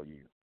tell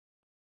you.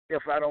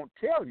 If I don't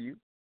tell you,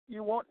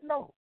 you won't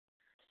know.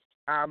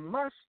 I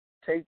must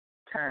take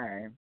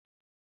time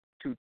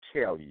to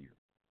tell you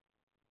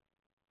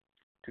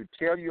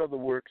of the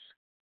works,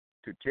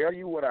 to tell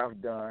you what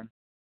I've done.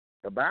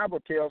 The Bible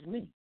tells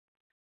me.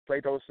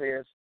 Plato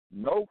says,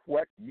 know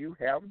what you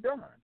have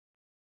done.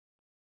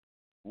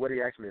 What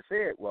he actually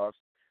said was,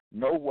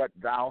 know what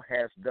thou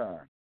hast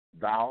done.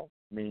 Thou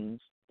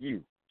means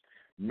you.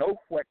 Know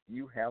what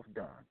you have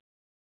done.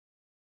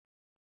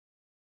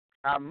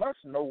 I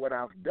must know what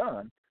I've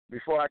done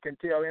before I can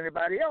tell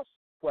anybody else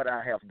what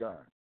I have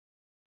done.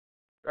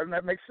 Doesn't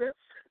that make sense?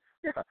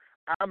 Yeah.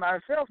 I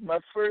myself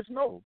must first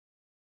know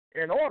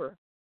in order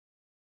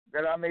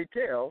that I may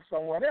tell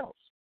someone else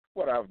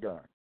what I've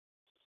done.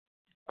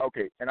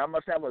 Okay, and I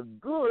must have a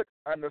good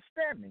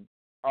understanding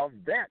of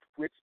that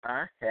which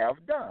I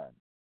have done.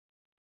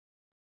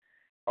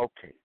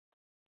 Okay.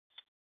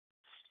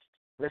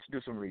 Let's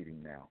do some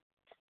reading now.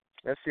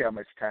 Let's see how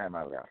much time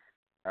I have.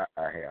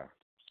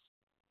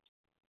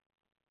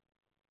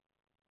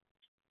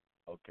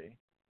 Okay.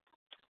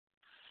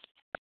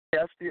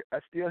 I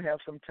still have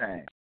some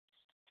time.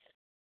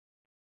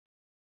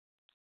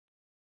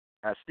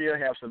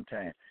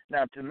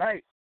 Now,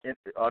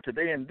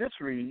 today in this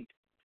read,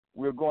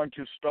 we're going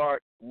to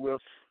start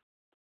with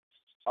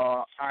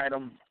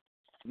item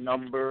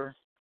number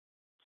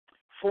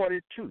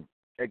 42,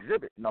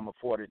 exhibit number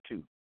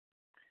 42.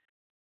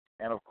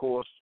 And, of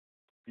course,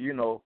 you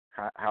know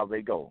how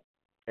they go.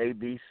 A,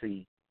 B,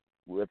 C,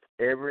 with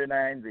every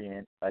now and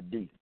then a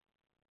D,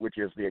 which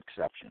is the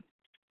exception.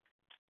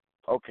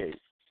 Okay,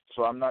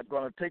 so I'm not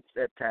going to take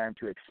that time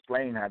to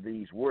explain how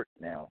these work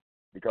now,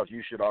 because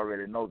you should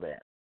already know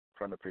that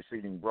from the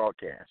preceding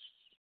broadcasts.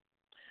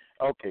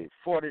 Okay,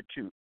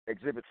 42,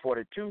 exhibit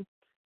 42,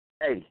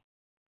 A,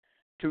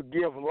 to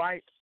give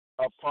light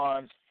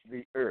upon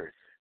the earth.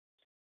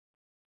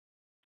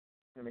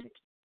 Let me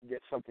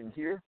get something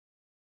here.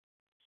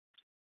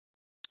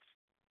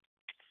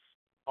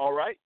 All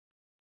right.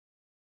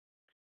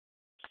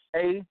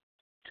 A,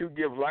 to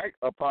give light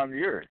upon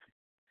the earth.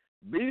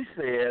 B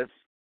says,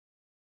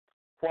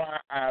 while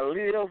I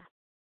live,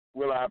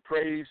 will I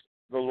praise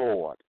the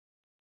Lord.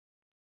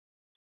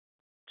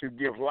 To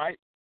give light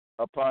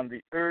upon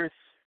the earth,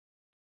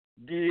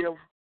 give.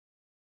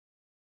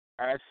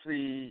 I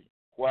see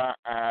while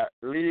I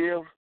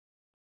live,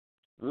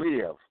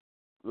 live.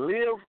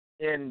 Live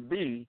in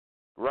B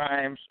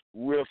rhymes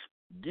with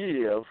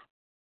give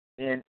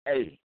in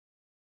A.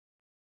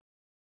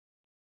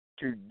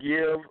 To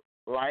give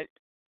light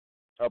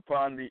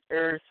upon the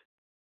earth,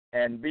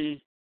 and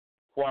B,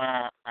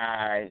 while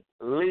I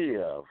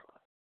live.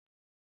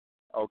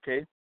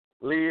 Okay?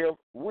 Live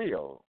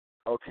will.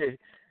 Okay?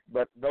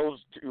 But those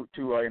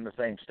two are in the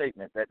same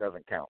statement. That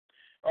doesn't count.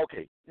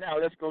 Okay, now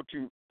let's go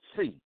to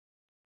C.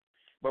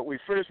 But we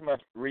first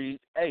must read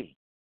A.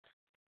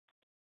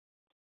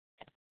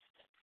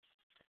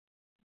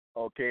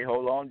 Okay,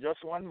 hold on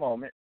just one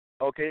moment.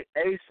 Okay,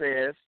 A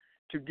says,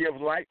 to give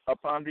light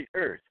upon the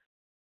earth.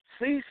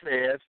 C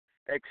says,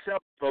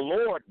 except the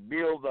Lord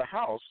build the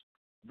house,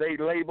 they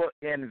labor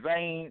in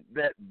vain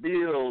that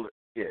build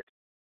it.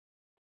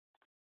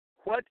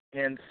 What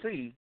in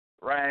C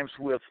rhymes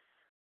with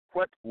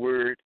what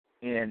word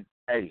in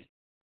A?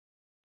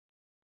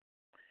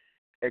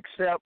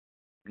 Except,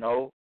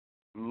 no,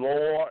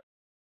 Lord,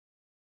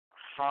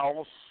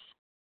 house,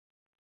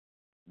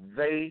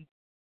 they.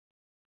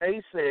 A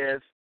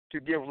says to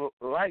give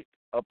light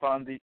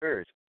upon the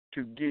earth,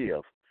 to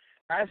give.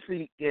 I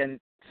see in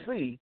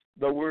C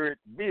the word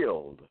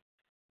build.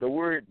 The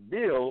word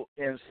build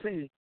in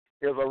C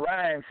is a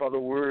rhyme for the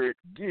word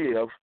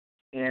give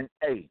in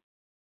A.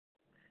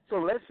 So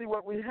let's see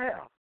what we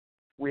have.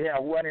 We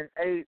have one in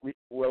A.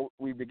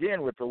 We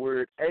begin with the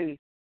word A,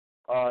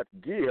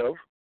 give,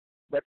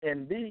 but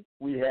in B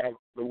we have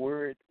the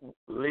word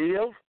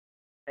live,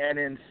 and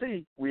in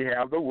C we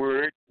have the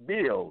word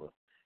build.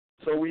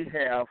 So we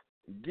have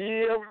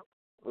give,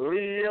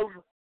 live,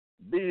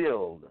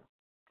 build.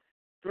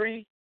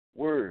 3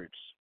 words.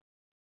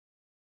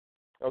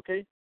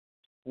 Okay?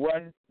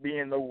 One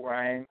being the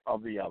rhyme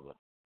of the other.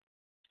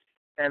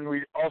 And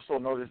we also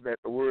notice that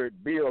the word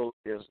build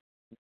is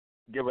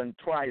given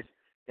twice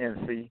in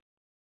C,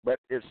 but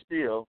it's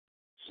still,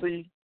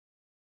 C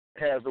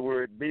has the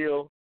word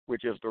build,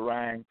 which is the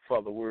rhyme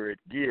for the word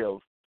give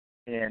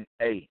in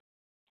A.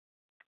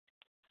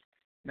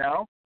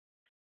 Now,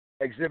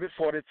 Exhibit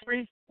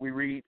 43, we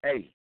read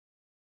A.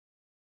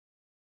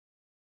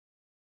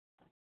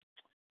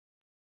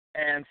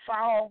 And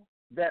fowl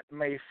that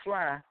may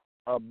fly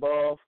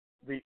above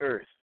the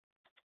earth.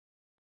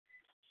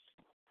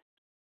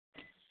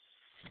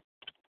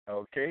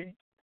 Okay?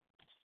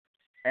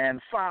 And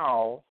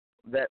fowl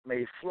that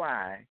may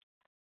fly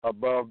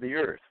above the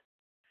earth.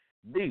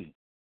 B.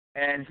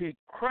 And he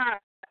cried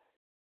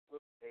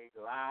with a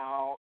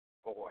loud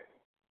voice.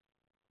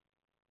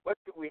 What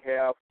do we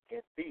have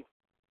in B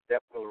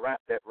that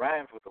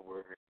rhymes with the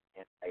word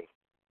in A?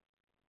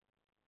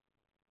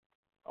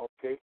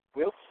 Okay,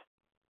 with,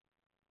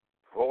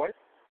 voice,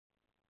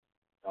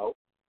 no,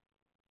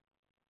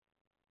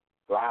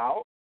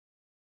 loud,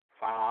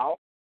 foul,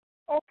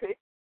 okay,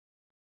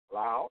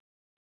 loud,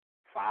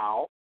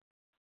 foul,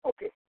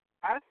 okay.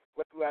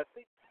 What do I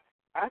see?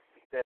 I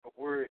see that the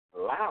word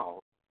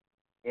loud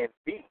in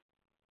B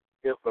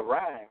is the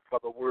rhyme for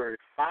the word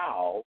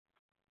foul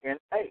in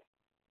A.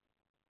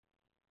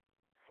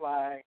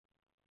 Fly,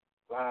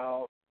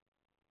 loud.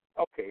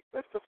 Okay,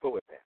 let's just go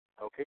with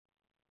that. Okay,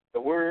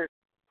 the word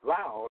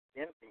loud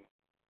in B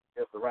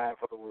is the rhyme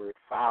for the word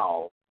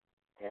foul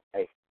in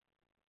A.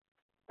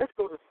 Let's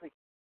go to C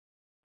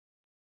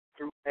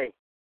through A.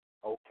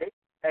 Okay,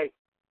 A.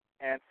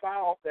 And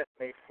fowl that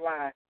may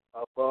fly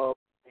above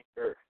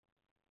the earth.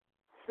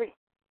 C.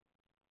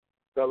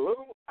 The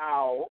little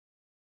owl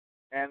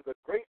and the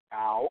great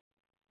owl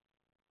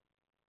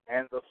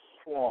and the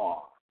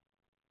swan.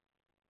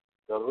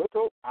 The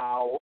little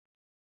owl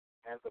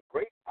and the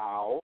great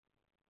owl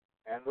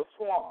and the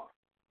swan.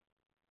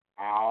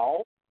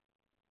 Owl,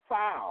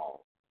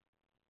 fowl.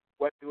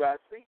 What do I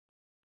see?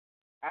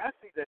 I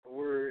see that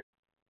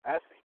I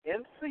see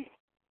in C,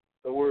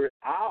 the word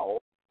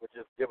owl, which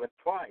is given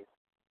twice,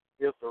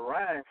 is the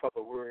rhyme for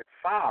the word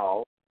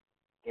fowl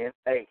in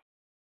A.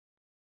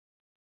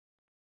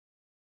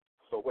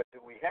 So what do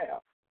we have?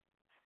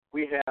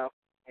 We have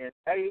in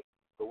A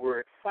the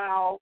word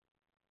fowl,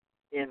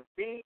 in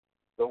B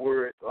the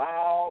word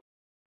loud,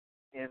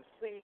 in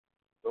C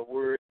the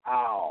word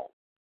owl.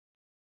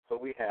 So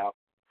we have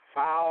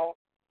fowl,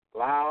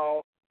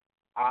 loud,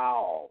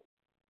 owl.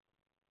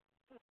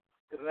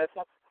 Isn't that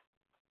something?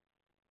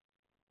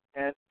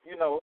 And,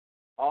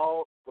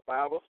 all the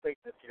Bible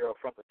statements here are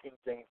from the King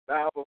James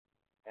Bible,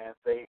 and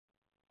they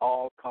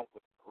all come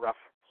with reference,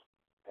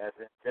 as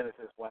in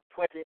Genesis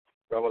 1:20,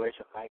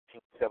 Revelation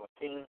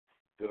 19:17,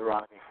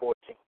 Deuteronomy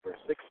 14, verse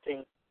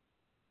 16.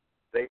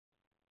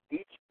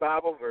 Each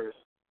Bible verse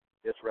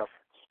is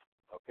referenced,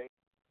 okay?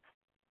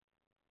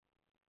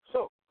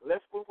 So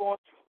let's move on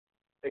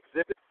to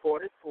Exhibit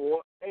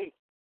 44A.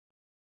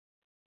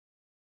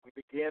 We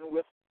begin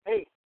with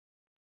A.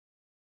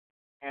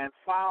 And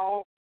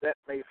fowl that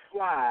may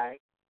fly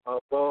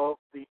above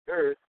the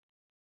earth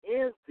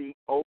in the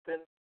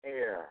open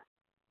air.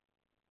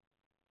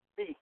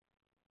 B.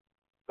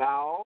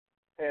 Thou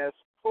hast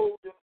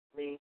holden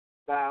me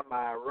by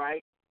my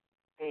right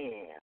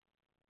hand.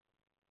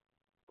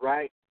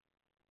 Right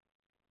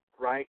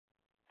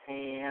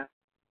hand,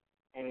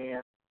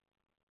 and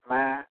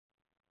my.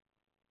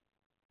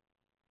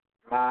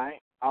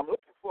 I'm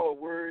looking for a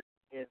word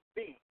in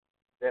B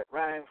that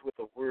rhymes with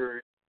a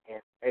word in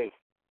A.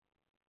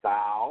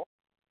 Thou.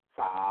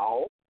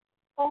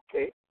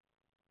 Okay,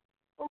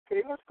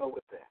 let's go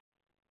with that.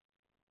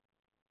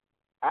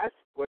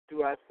 What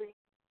do I see?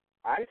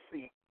 I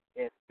see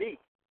in B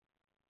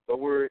the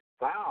word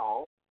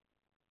thou,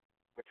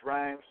 which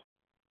rhymes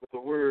with the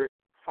word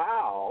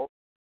fowl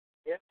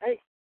in A.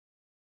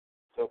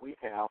 So we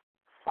have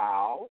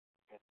fowl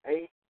in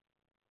A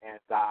and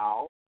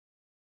thou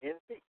in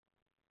B.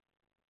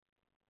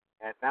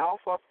 And now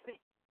for C.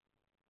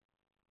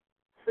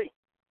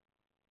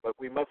 But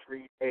we must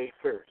read A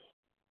first.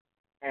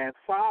 And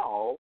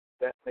fowl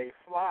that may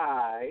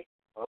fly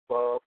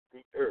above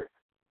the earth.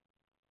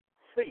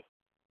 C.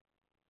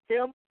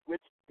 Him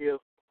which is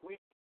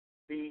weak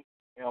be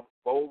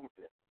emboldened.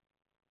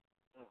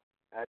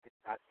 I did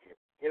not hear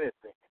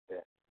anything in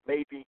that.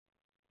 Maybe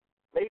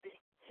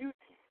QT.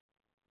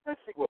 Let's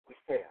see what we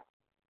have.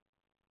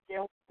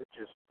 Him which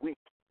is weak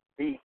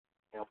be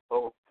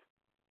emboldened.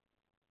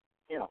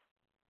 Him.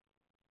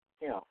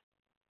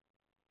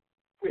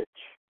 Which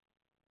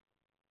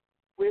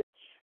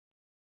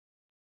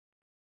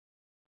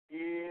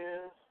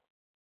is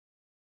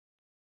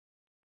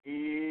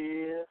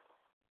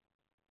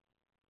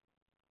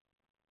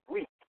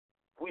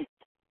weak.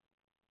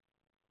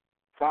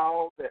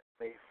 Fowl that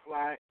may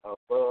fly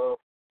above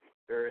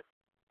the earth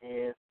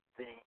in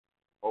the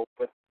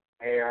open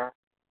air.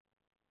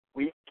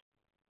 Weak.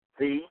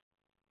 The.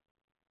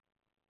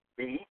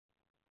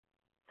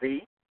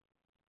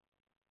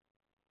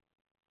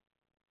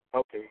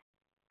 Okay,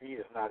 B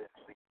is not in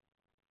C.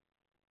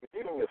 We're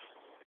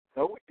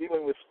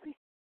dealing with C.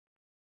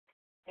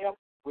 Him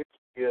which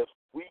is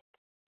weak.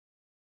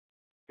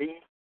 B.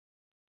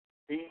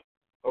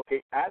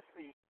 Okay, I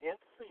see in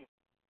C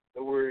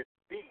the word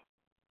B,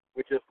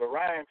 which is the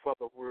rhyme for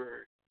the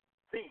word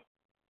C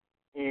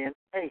in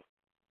A.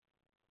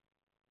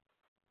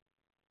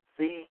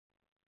 C,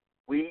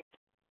 weak,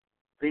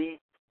 C,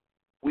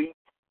 weak,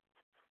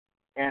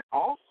 and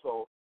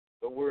also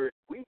the word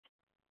weak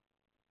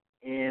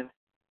in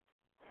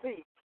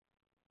C.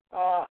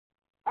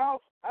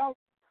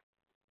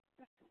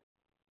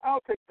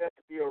 I'll take that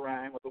to be a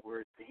rhyme with the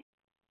word the,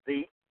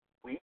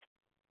 weak,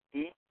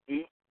 E,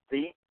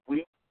 the,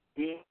 weak,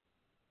 E,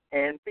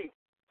 and B.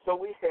 So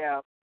we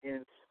have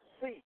in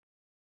C,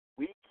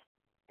 weak,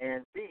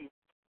 and B,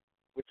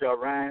 which are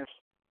rhymes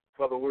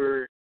for the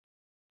word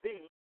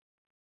B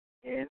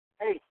in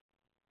A.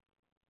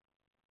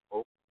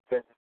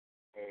 Open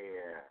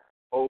air,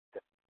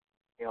 open,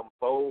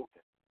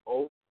 embolden,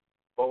 open,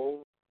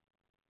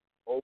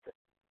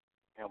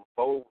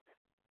 embolden.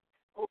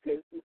 Okay,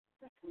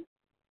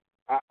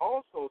 I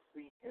also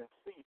see in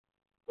C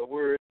the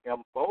word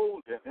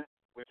embolden,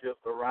 which is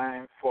the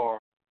rhyme for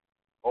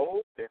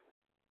open,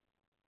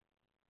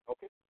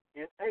 okay,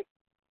 in A.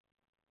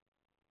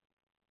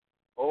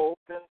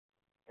 Open,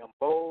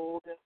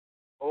 embolden,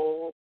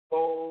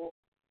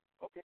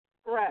 okay,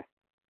 right.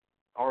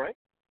 All right.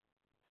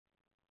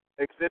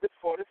 Exhibit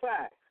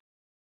 45.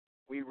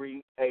 We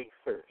read A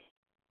first.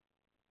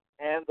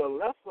 And the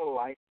lesser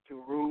light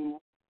to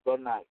rule the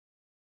night.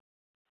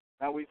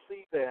 Now we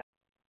see that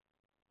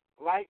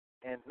light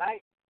and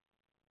night,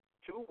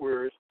 two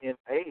words in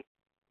A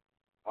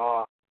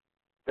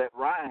that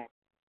rhyme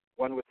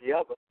one with the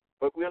other,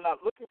 but we're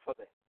not looking for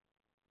that.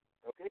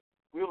 Okay?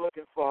 We're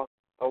looking for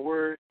a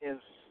word in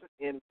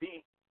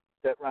B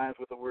that rhymes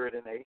with a word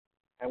in A,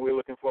 and we're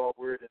looking for a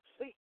word in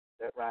C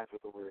that rhymes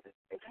with a word in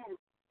A.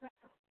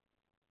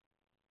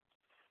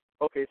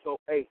 Okay, so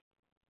A.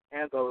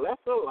 And the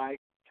lesser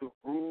light to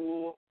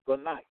rule the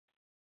night.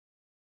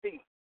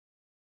 B.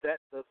 That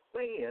the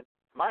saying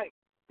might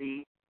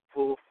be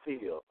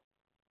fulfilled.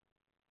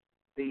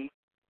 B.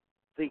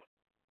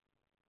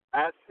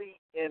 I see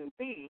in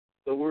B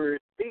the word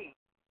B,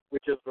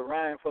 which is the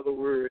rhyme for the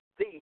word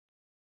D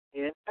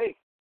in A.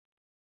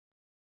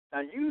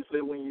 Now,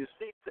 usually when you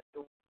see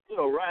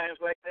rhymes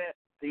like that,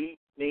 D,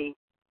 me,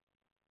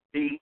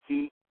 D,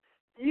 he,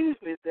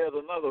 usually there's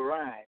another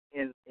rhyme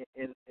in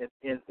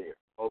there.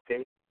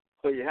 Okay,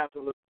 so you have to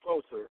look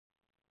closer,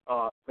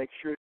 make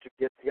sure to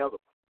get the other one.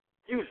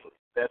 Usually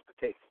that's the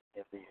case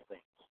in these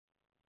things.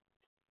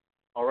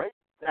 All right,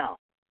 now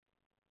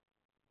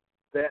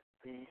that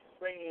the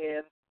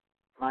saying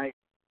might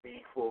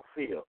be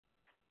fulfilled.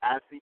 I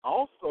see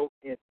also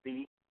in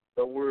B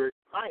the word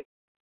might,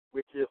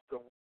 which is the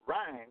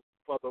rhyme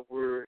for the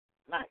word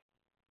night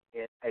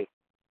in A.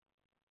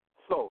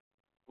 So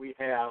we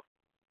have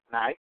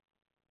night,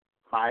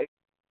 might,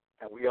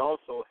 And we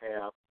also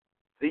have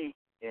the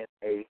in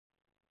A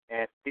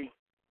and B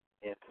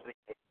in C,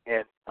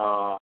 and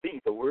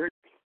B, the word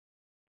B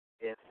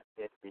in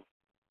B.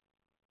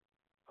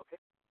 Okay?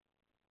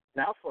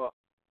 Now for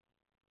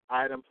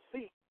item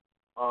C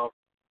of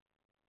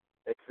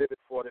Exhibit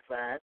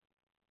 45,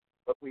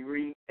 but we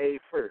read A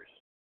first.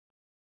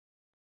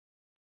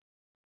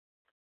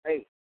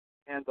 A,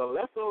 and the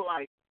lesser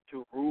light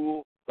to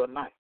rule the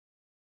night.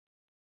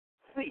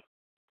 C,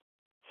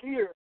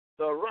 hear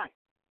the right,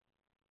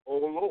 O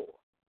Lord.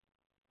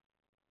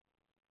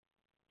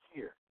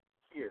 Hear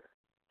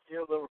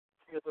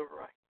the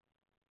right.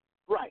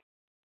 Right.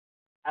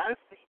 I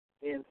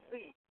see in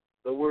C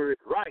the word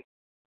right,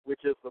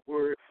 which is the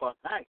word for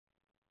night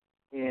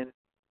in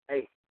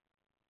A.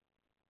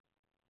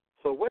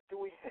 So what do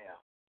we have?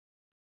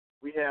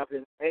 We have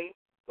in A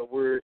the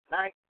word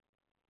night,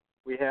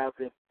 we have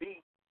in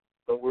B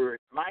the word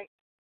might,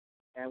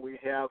 and we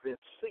have in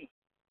C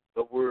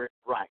the word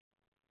right.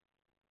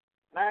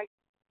 Night,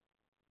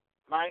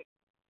 might,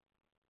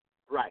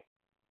 right.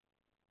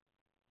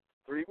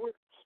 3 words.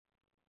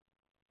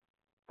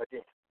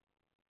 Again.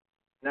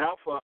 Now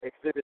for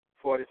Exhibit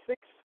 46,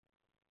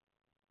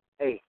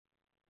 A.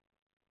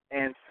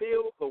 And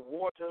fill the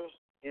waters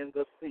in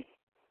the sea.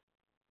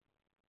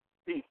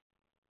 B.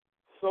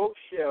 So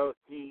shall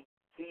ye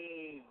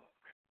heave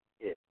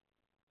it.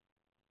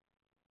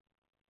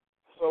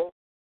 So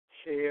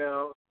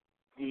shall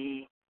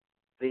ye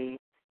the.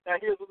 Now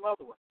here's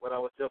another one. What I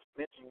was just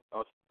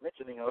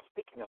mentioning or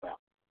speaking about.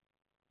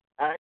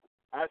 I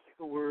see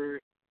the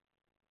word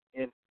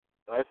in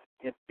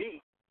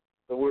B.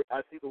 The word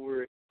I see the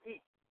word he,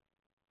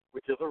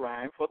 which is a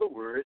rhyme for the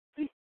word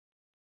see.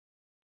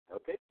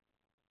 Okay,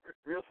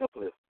 real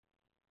simple,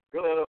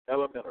 real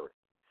elementary.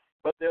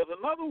 But there's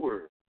another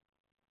word.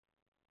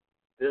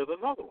 There's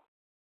another one.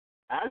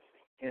 I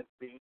see in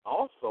B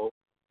also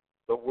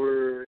the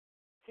word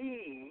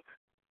heave,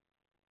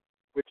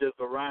 which is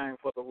a rhyme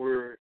for the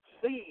word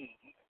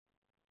seed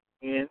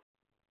in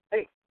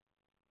A.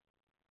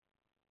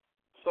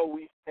 So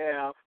we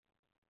have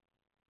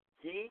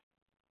ye,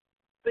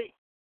 see,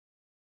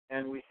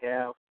 and we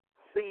have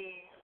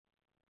seed,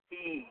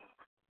 heave.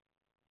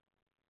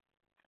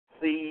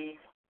 Seed,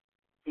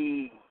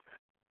 heave.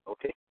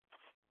 Okay?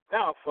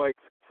 Now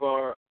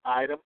for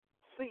item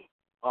C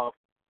of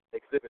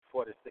Exhibit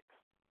 46,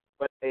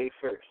 but A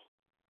first.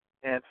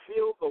 And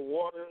fill the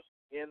waters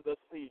in the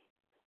sea.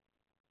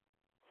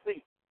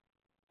 C.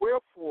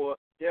 Wherefore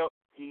dealt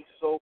ye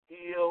so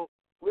ill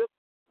with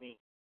me?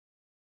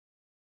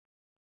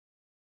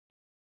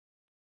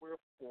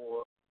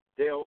 Wherefore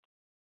dealt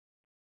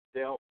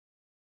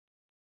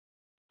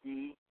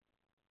ye.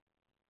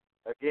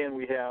 Again,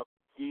 we have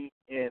ye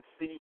in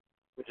C,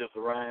 which is a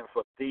rhyme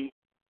for thee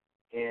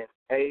in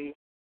A.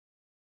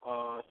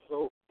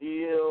 So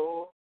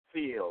ill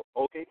feel.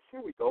 Okay,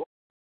 here we go.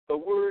 The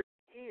word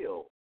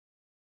ill,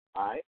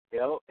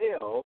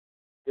 I-L-L,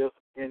 is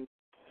in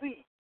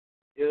C,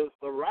 is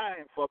the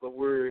rhyme for the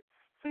word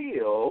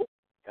feel,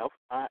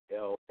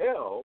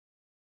 F-I-L-L,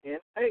 in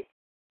A.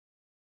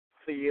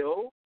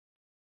 Feel,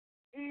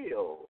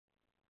 ill.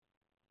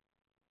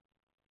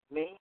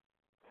 Me,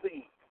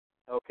 see.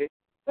 Okay,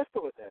 let's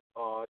go with that.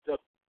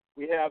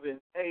 We have in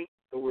A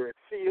the word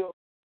feel,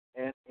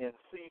 and in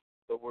C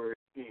the word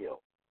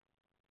ill.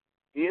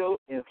 Ill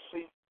in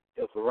C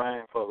is a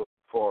rhyme for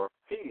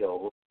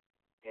feel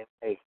in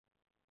A.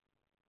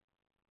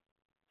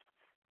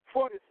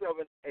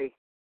 47A.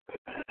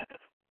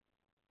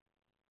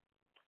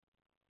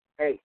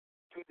 A.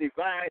 To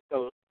divide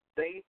the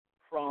day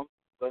from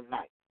the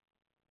night.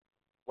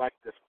 Watch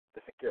this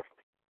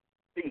carefully.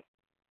 B.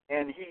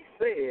 And he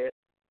said,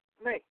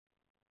 nay.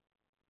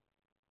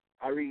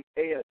 I read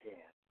A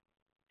again.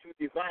 To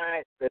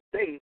divide the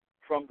day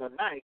from the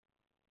night.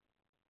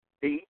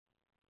 B.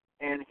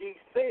 And he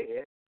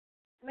said,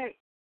 nay.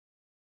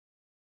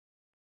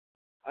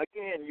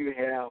 Again, you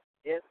have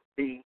in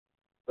B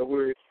the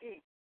word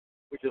he,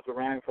 which is a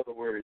rhyme for the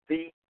word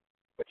thee,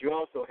 but you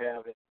also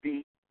have in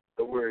B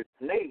the word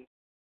nay,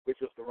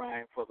 which is the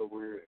rhyme for the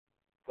word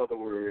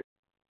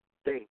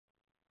they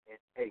in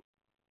A.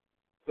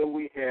 So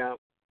we have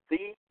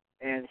thee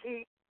and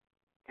he,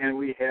 and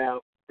we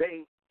have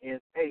they in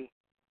A,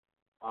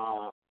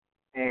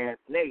 and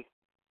nay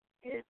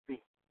in B.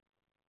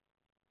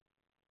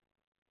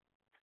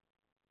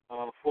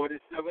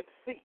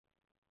 47C,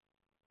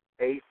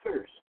 A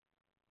first.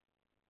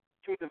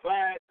 To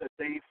divide the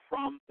day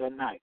from the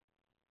night.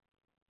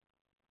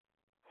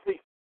 C.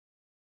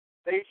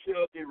 They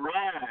shall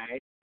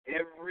deride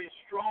every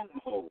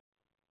stronghold.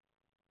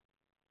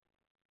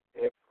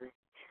 Every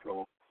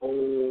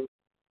stronghold.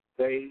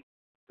 They,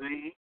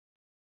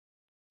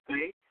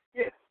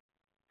 yes.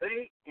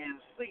 They in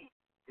C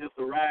is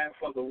the rhyme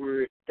for the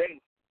word they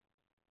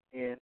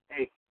in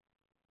A.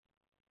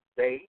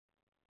 They.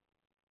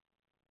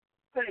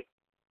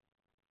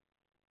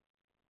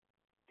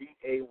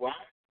 D-A-Y.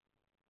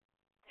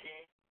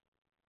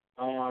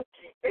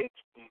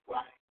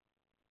 T-H-E-Y.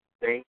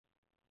 They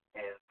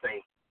and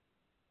they.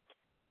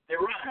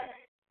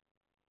 Deride.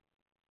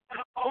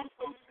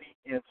 also see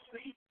in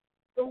C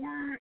the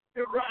word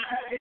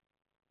deride,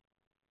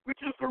 which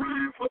is the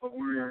rhyme for the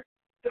word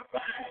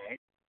divide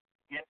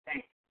in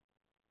A.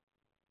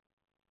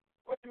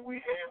 What do we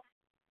have?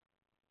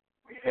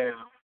 We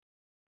have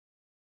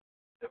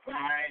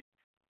divide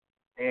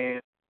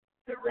and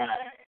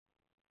deride.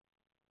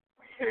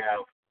 We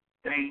have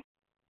they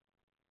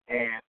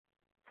and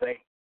they.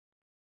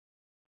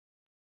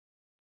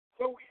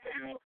 So we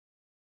have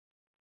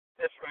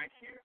this right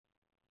here.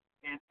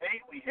 In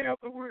A, we have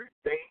the word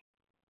they,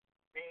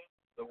 B,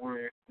 the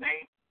word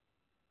they,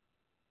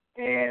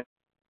 and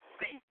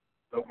C,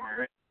 the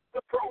word,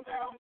 the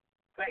pronoun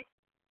they.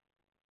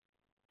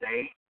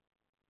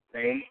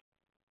 They.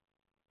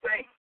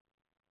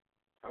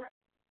 All right.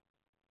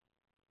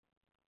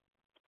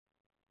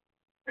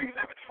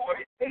 Exhibit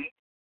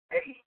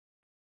 48A.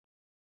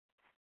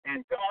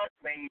 And God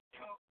made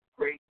two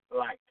great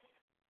lights.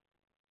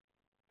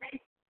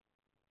 B.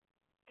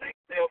 Take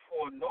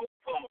therefore no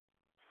thought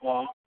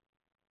for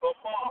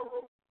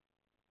tomorrow.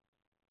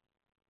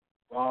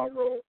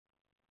 Tomorrow,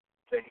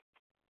 take.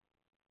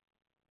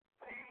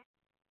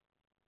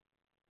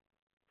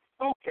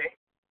 Okay,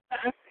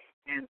 I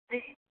see in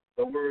B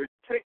the word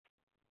take,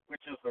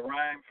 which is the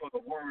rhyme for the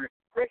word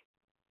great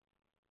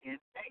in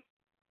A.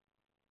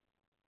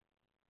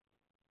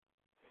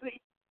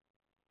 C.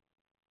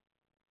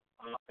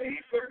 A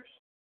first,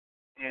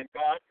 and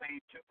God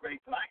made two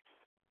great lights.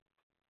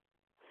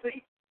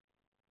 C.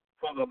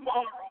 For the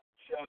morrow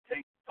shall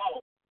take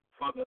thought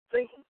for the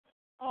things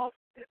of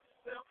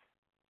itself.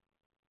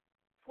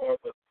 For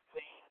the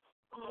things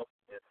of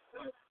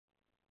itself.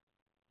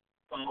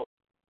 Thought.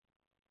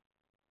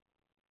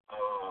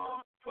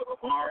 For the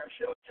morrow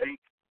shall take,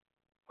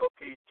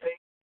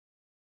 take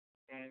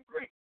and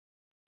great.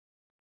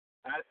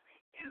 I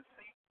see in C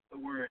the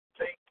word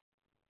take,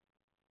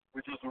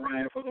 which is a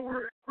rhyme for the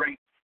word great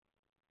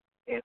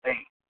in A.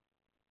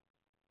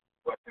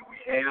 What do we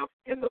have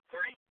in the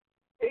three?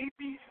 A,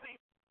 B, C.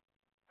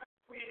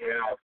 We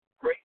have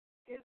great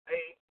in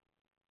A,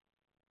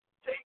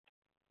 take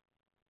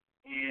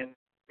in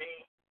B,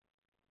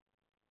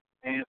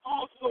 and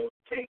also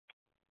take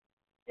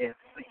in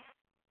C.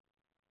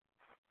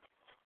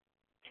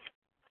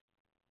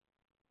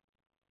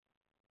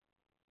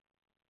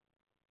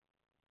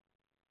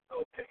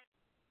 Okay.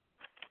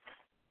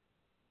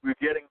 We're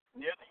getting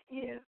near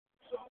the end,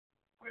 so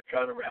we're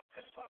trying to wrap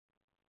this up.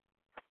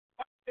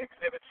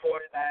 Exhibit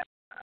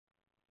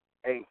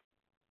 49A.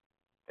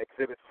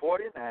 Exhibit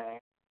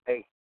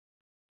 49A.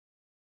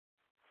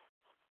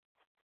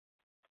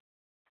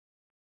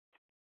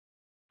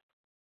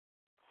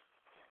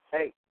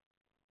 A.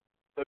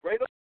 The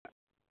greater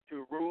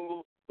to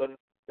rule the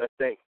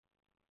day.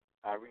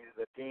 I read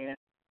it again.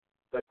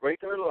 The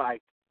greater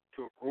light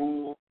to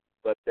rule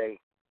the day.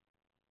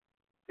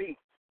 B.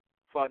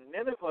 For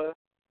Nineveh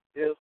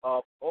is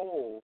of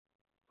old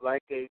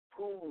like a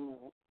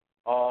pool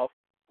of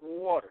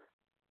water.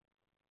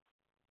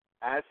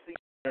 I see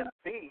in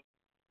B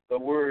the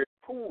word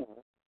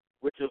pool,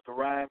 which is the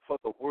rhyme for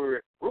the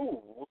word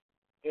rule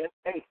in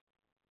A.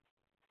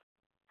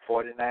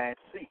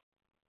 49C.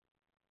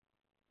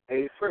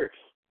 A first.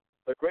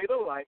 The greater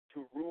light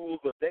to rule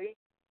the day.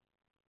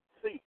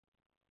 C.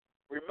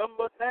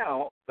 Remember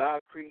now thy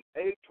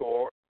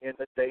Creator in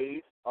the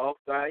days of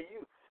thy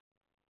youth.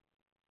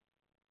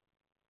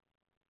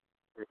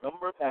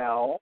 Remember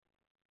now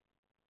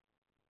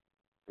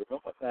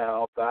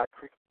thy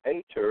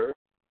Creator,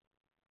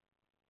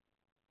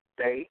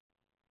 day,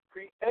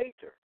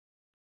 Creator,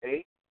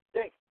 a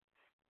day.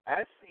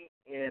 I see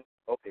in,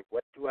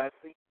 what do I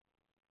see?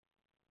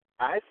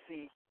 I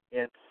see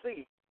in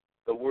C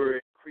the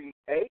word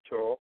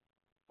Creator,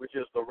 which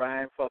is the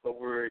rhyme for the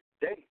word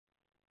day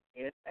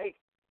in A.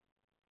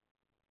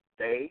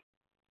 Day,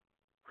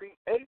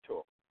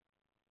 Creator.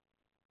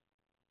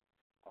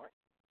 All right.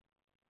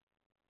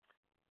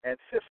 And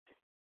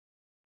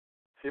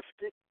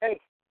 50A.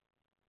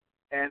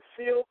 And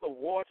fill the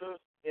waters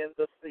in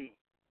the sea.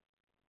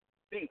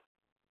 B.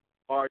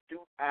 Or do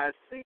I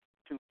seek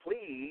to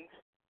please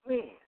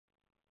men?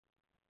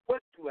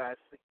 What do I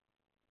see?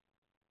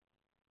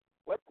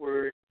 What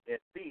word in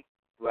B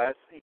do I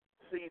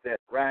see that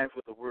rhymes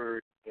with the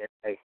word in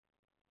A?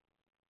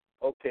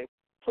 Okay,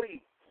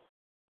 please.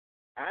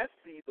 I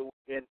see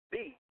in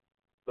B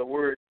the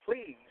word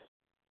please,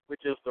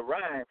 which is the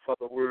rhyme for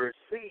the word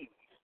seize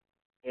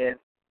in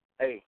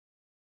A.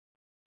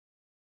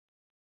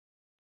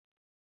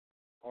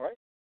 All right?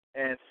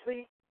 And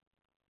C,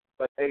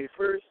 but A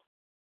first,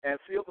 and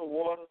fill the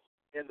waters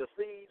in the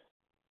seas.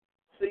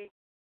 C,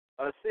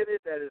 a city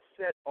that is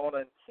set on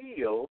a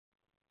hill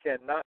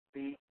cannot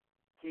be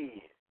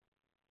hid.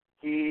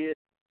 Hid,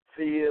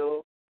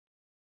 fill,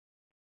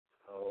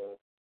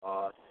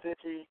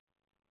 city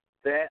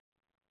that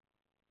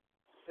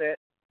set,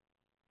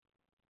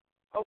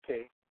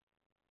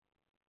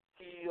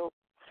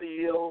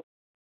 hill,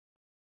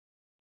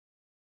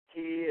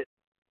 hid.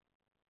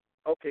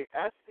 Okay,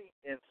 I see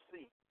in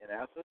C, in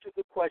answer to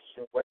the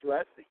question, what do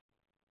I see?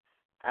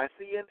 I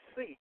see in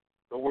C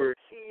the word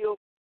hill,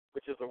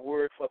 which is a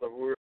word for the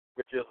word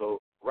which is a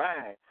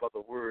rhyme for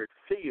the word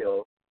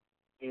feel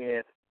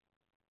in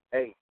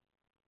A.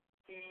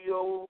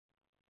 Feel,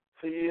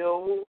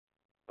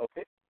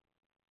 okay?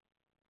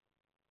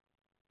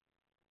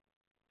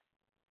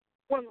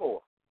 One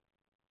more.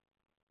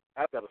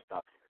 I better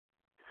stop here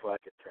before I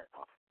get turned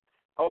off.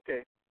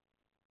 Okay,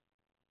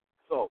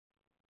 so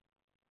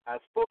I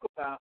spoke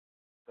about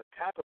the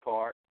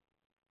counterpart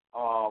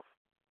of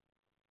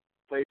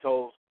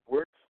Plato's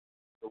works,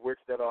 the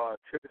works that are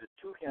attributed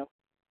to him.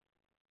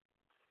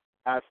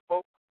 I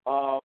spoke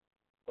of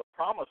the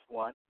promised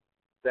one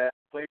that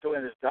Plato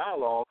in his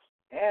dialogues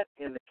and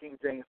in the King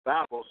James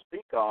Bible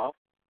speak of.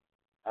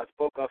 I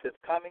spoke of his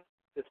coming,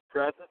 his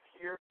presence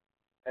here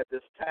at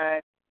this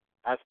time.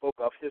 I spoke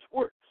of his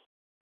works.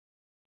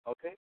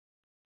 Okay?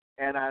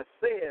 And I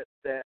said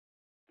that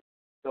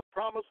the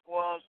promised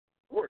one's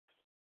works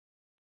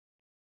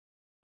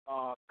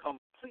are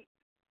complete.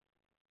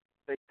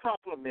 They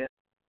complement,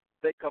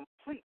 they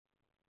complete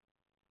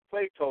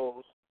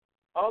Plato's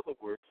other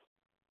works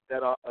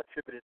that are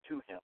attributed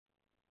to him,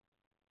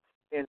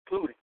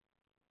 including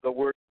the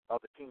work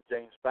of the King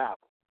James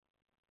Bible.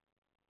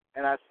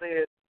 And I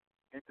said,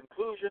 in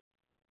conclusion,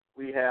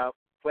 we have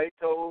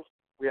Plato's,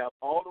 we have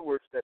all the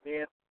works that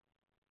men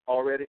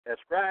already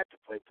ascribed to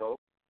Plato.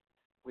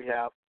 We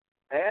have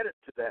added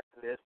to that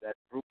list, that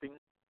grouping,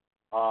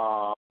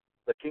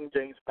 the King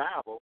James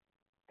Bible,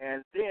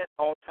 and then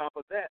on top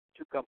of that,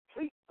 to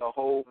complete the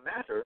whole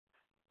matter,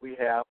 we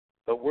have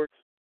the works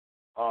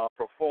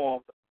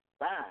performed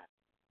by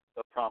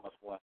the promised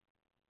one,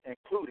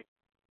 including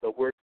the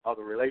work of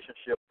the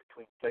relationship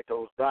between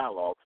Plato's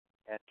dialogues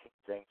and King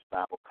James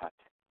Bible content.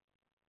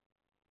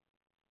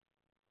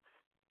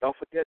 Don't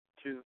forget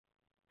to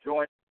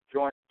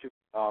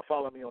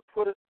follow me on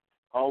Twitter.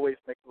 Always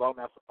make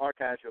Lawmaster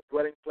Archives your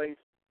dwelling place.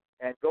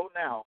 And go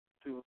now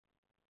to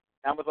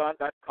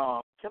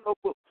Amazon.com, Kindle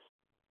Books.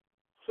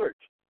 Search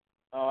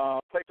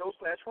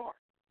Plato/Hart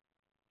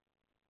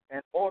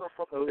and order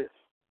from the list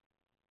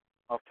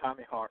of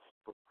Tommy Hart's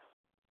books.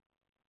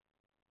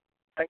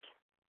 Thank you,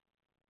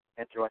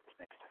 and join us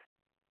next time.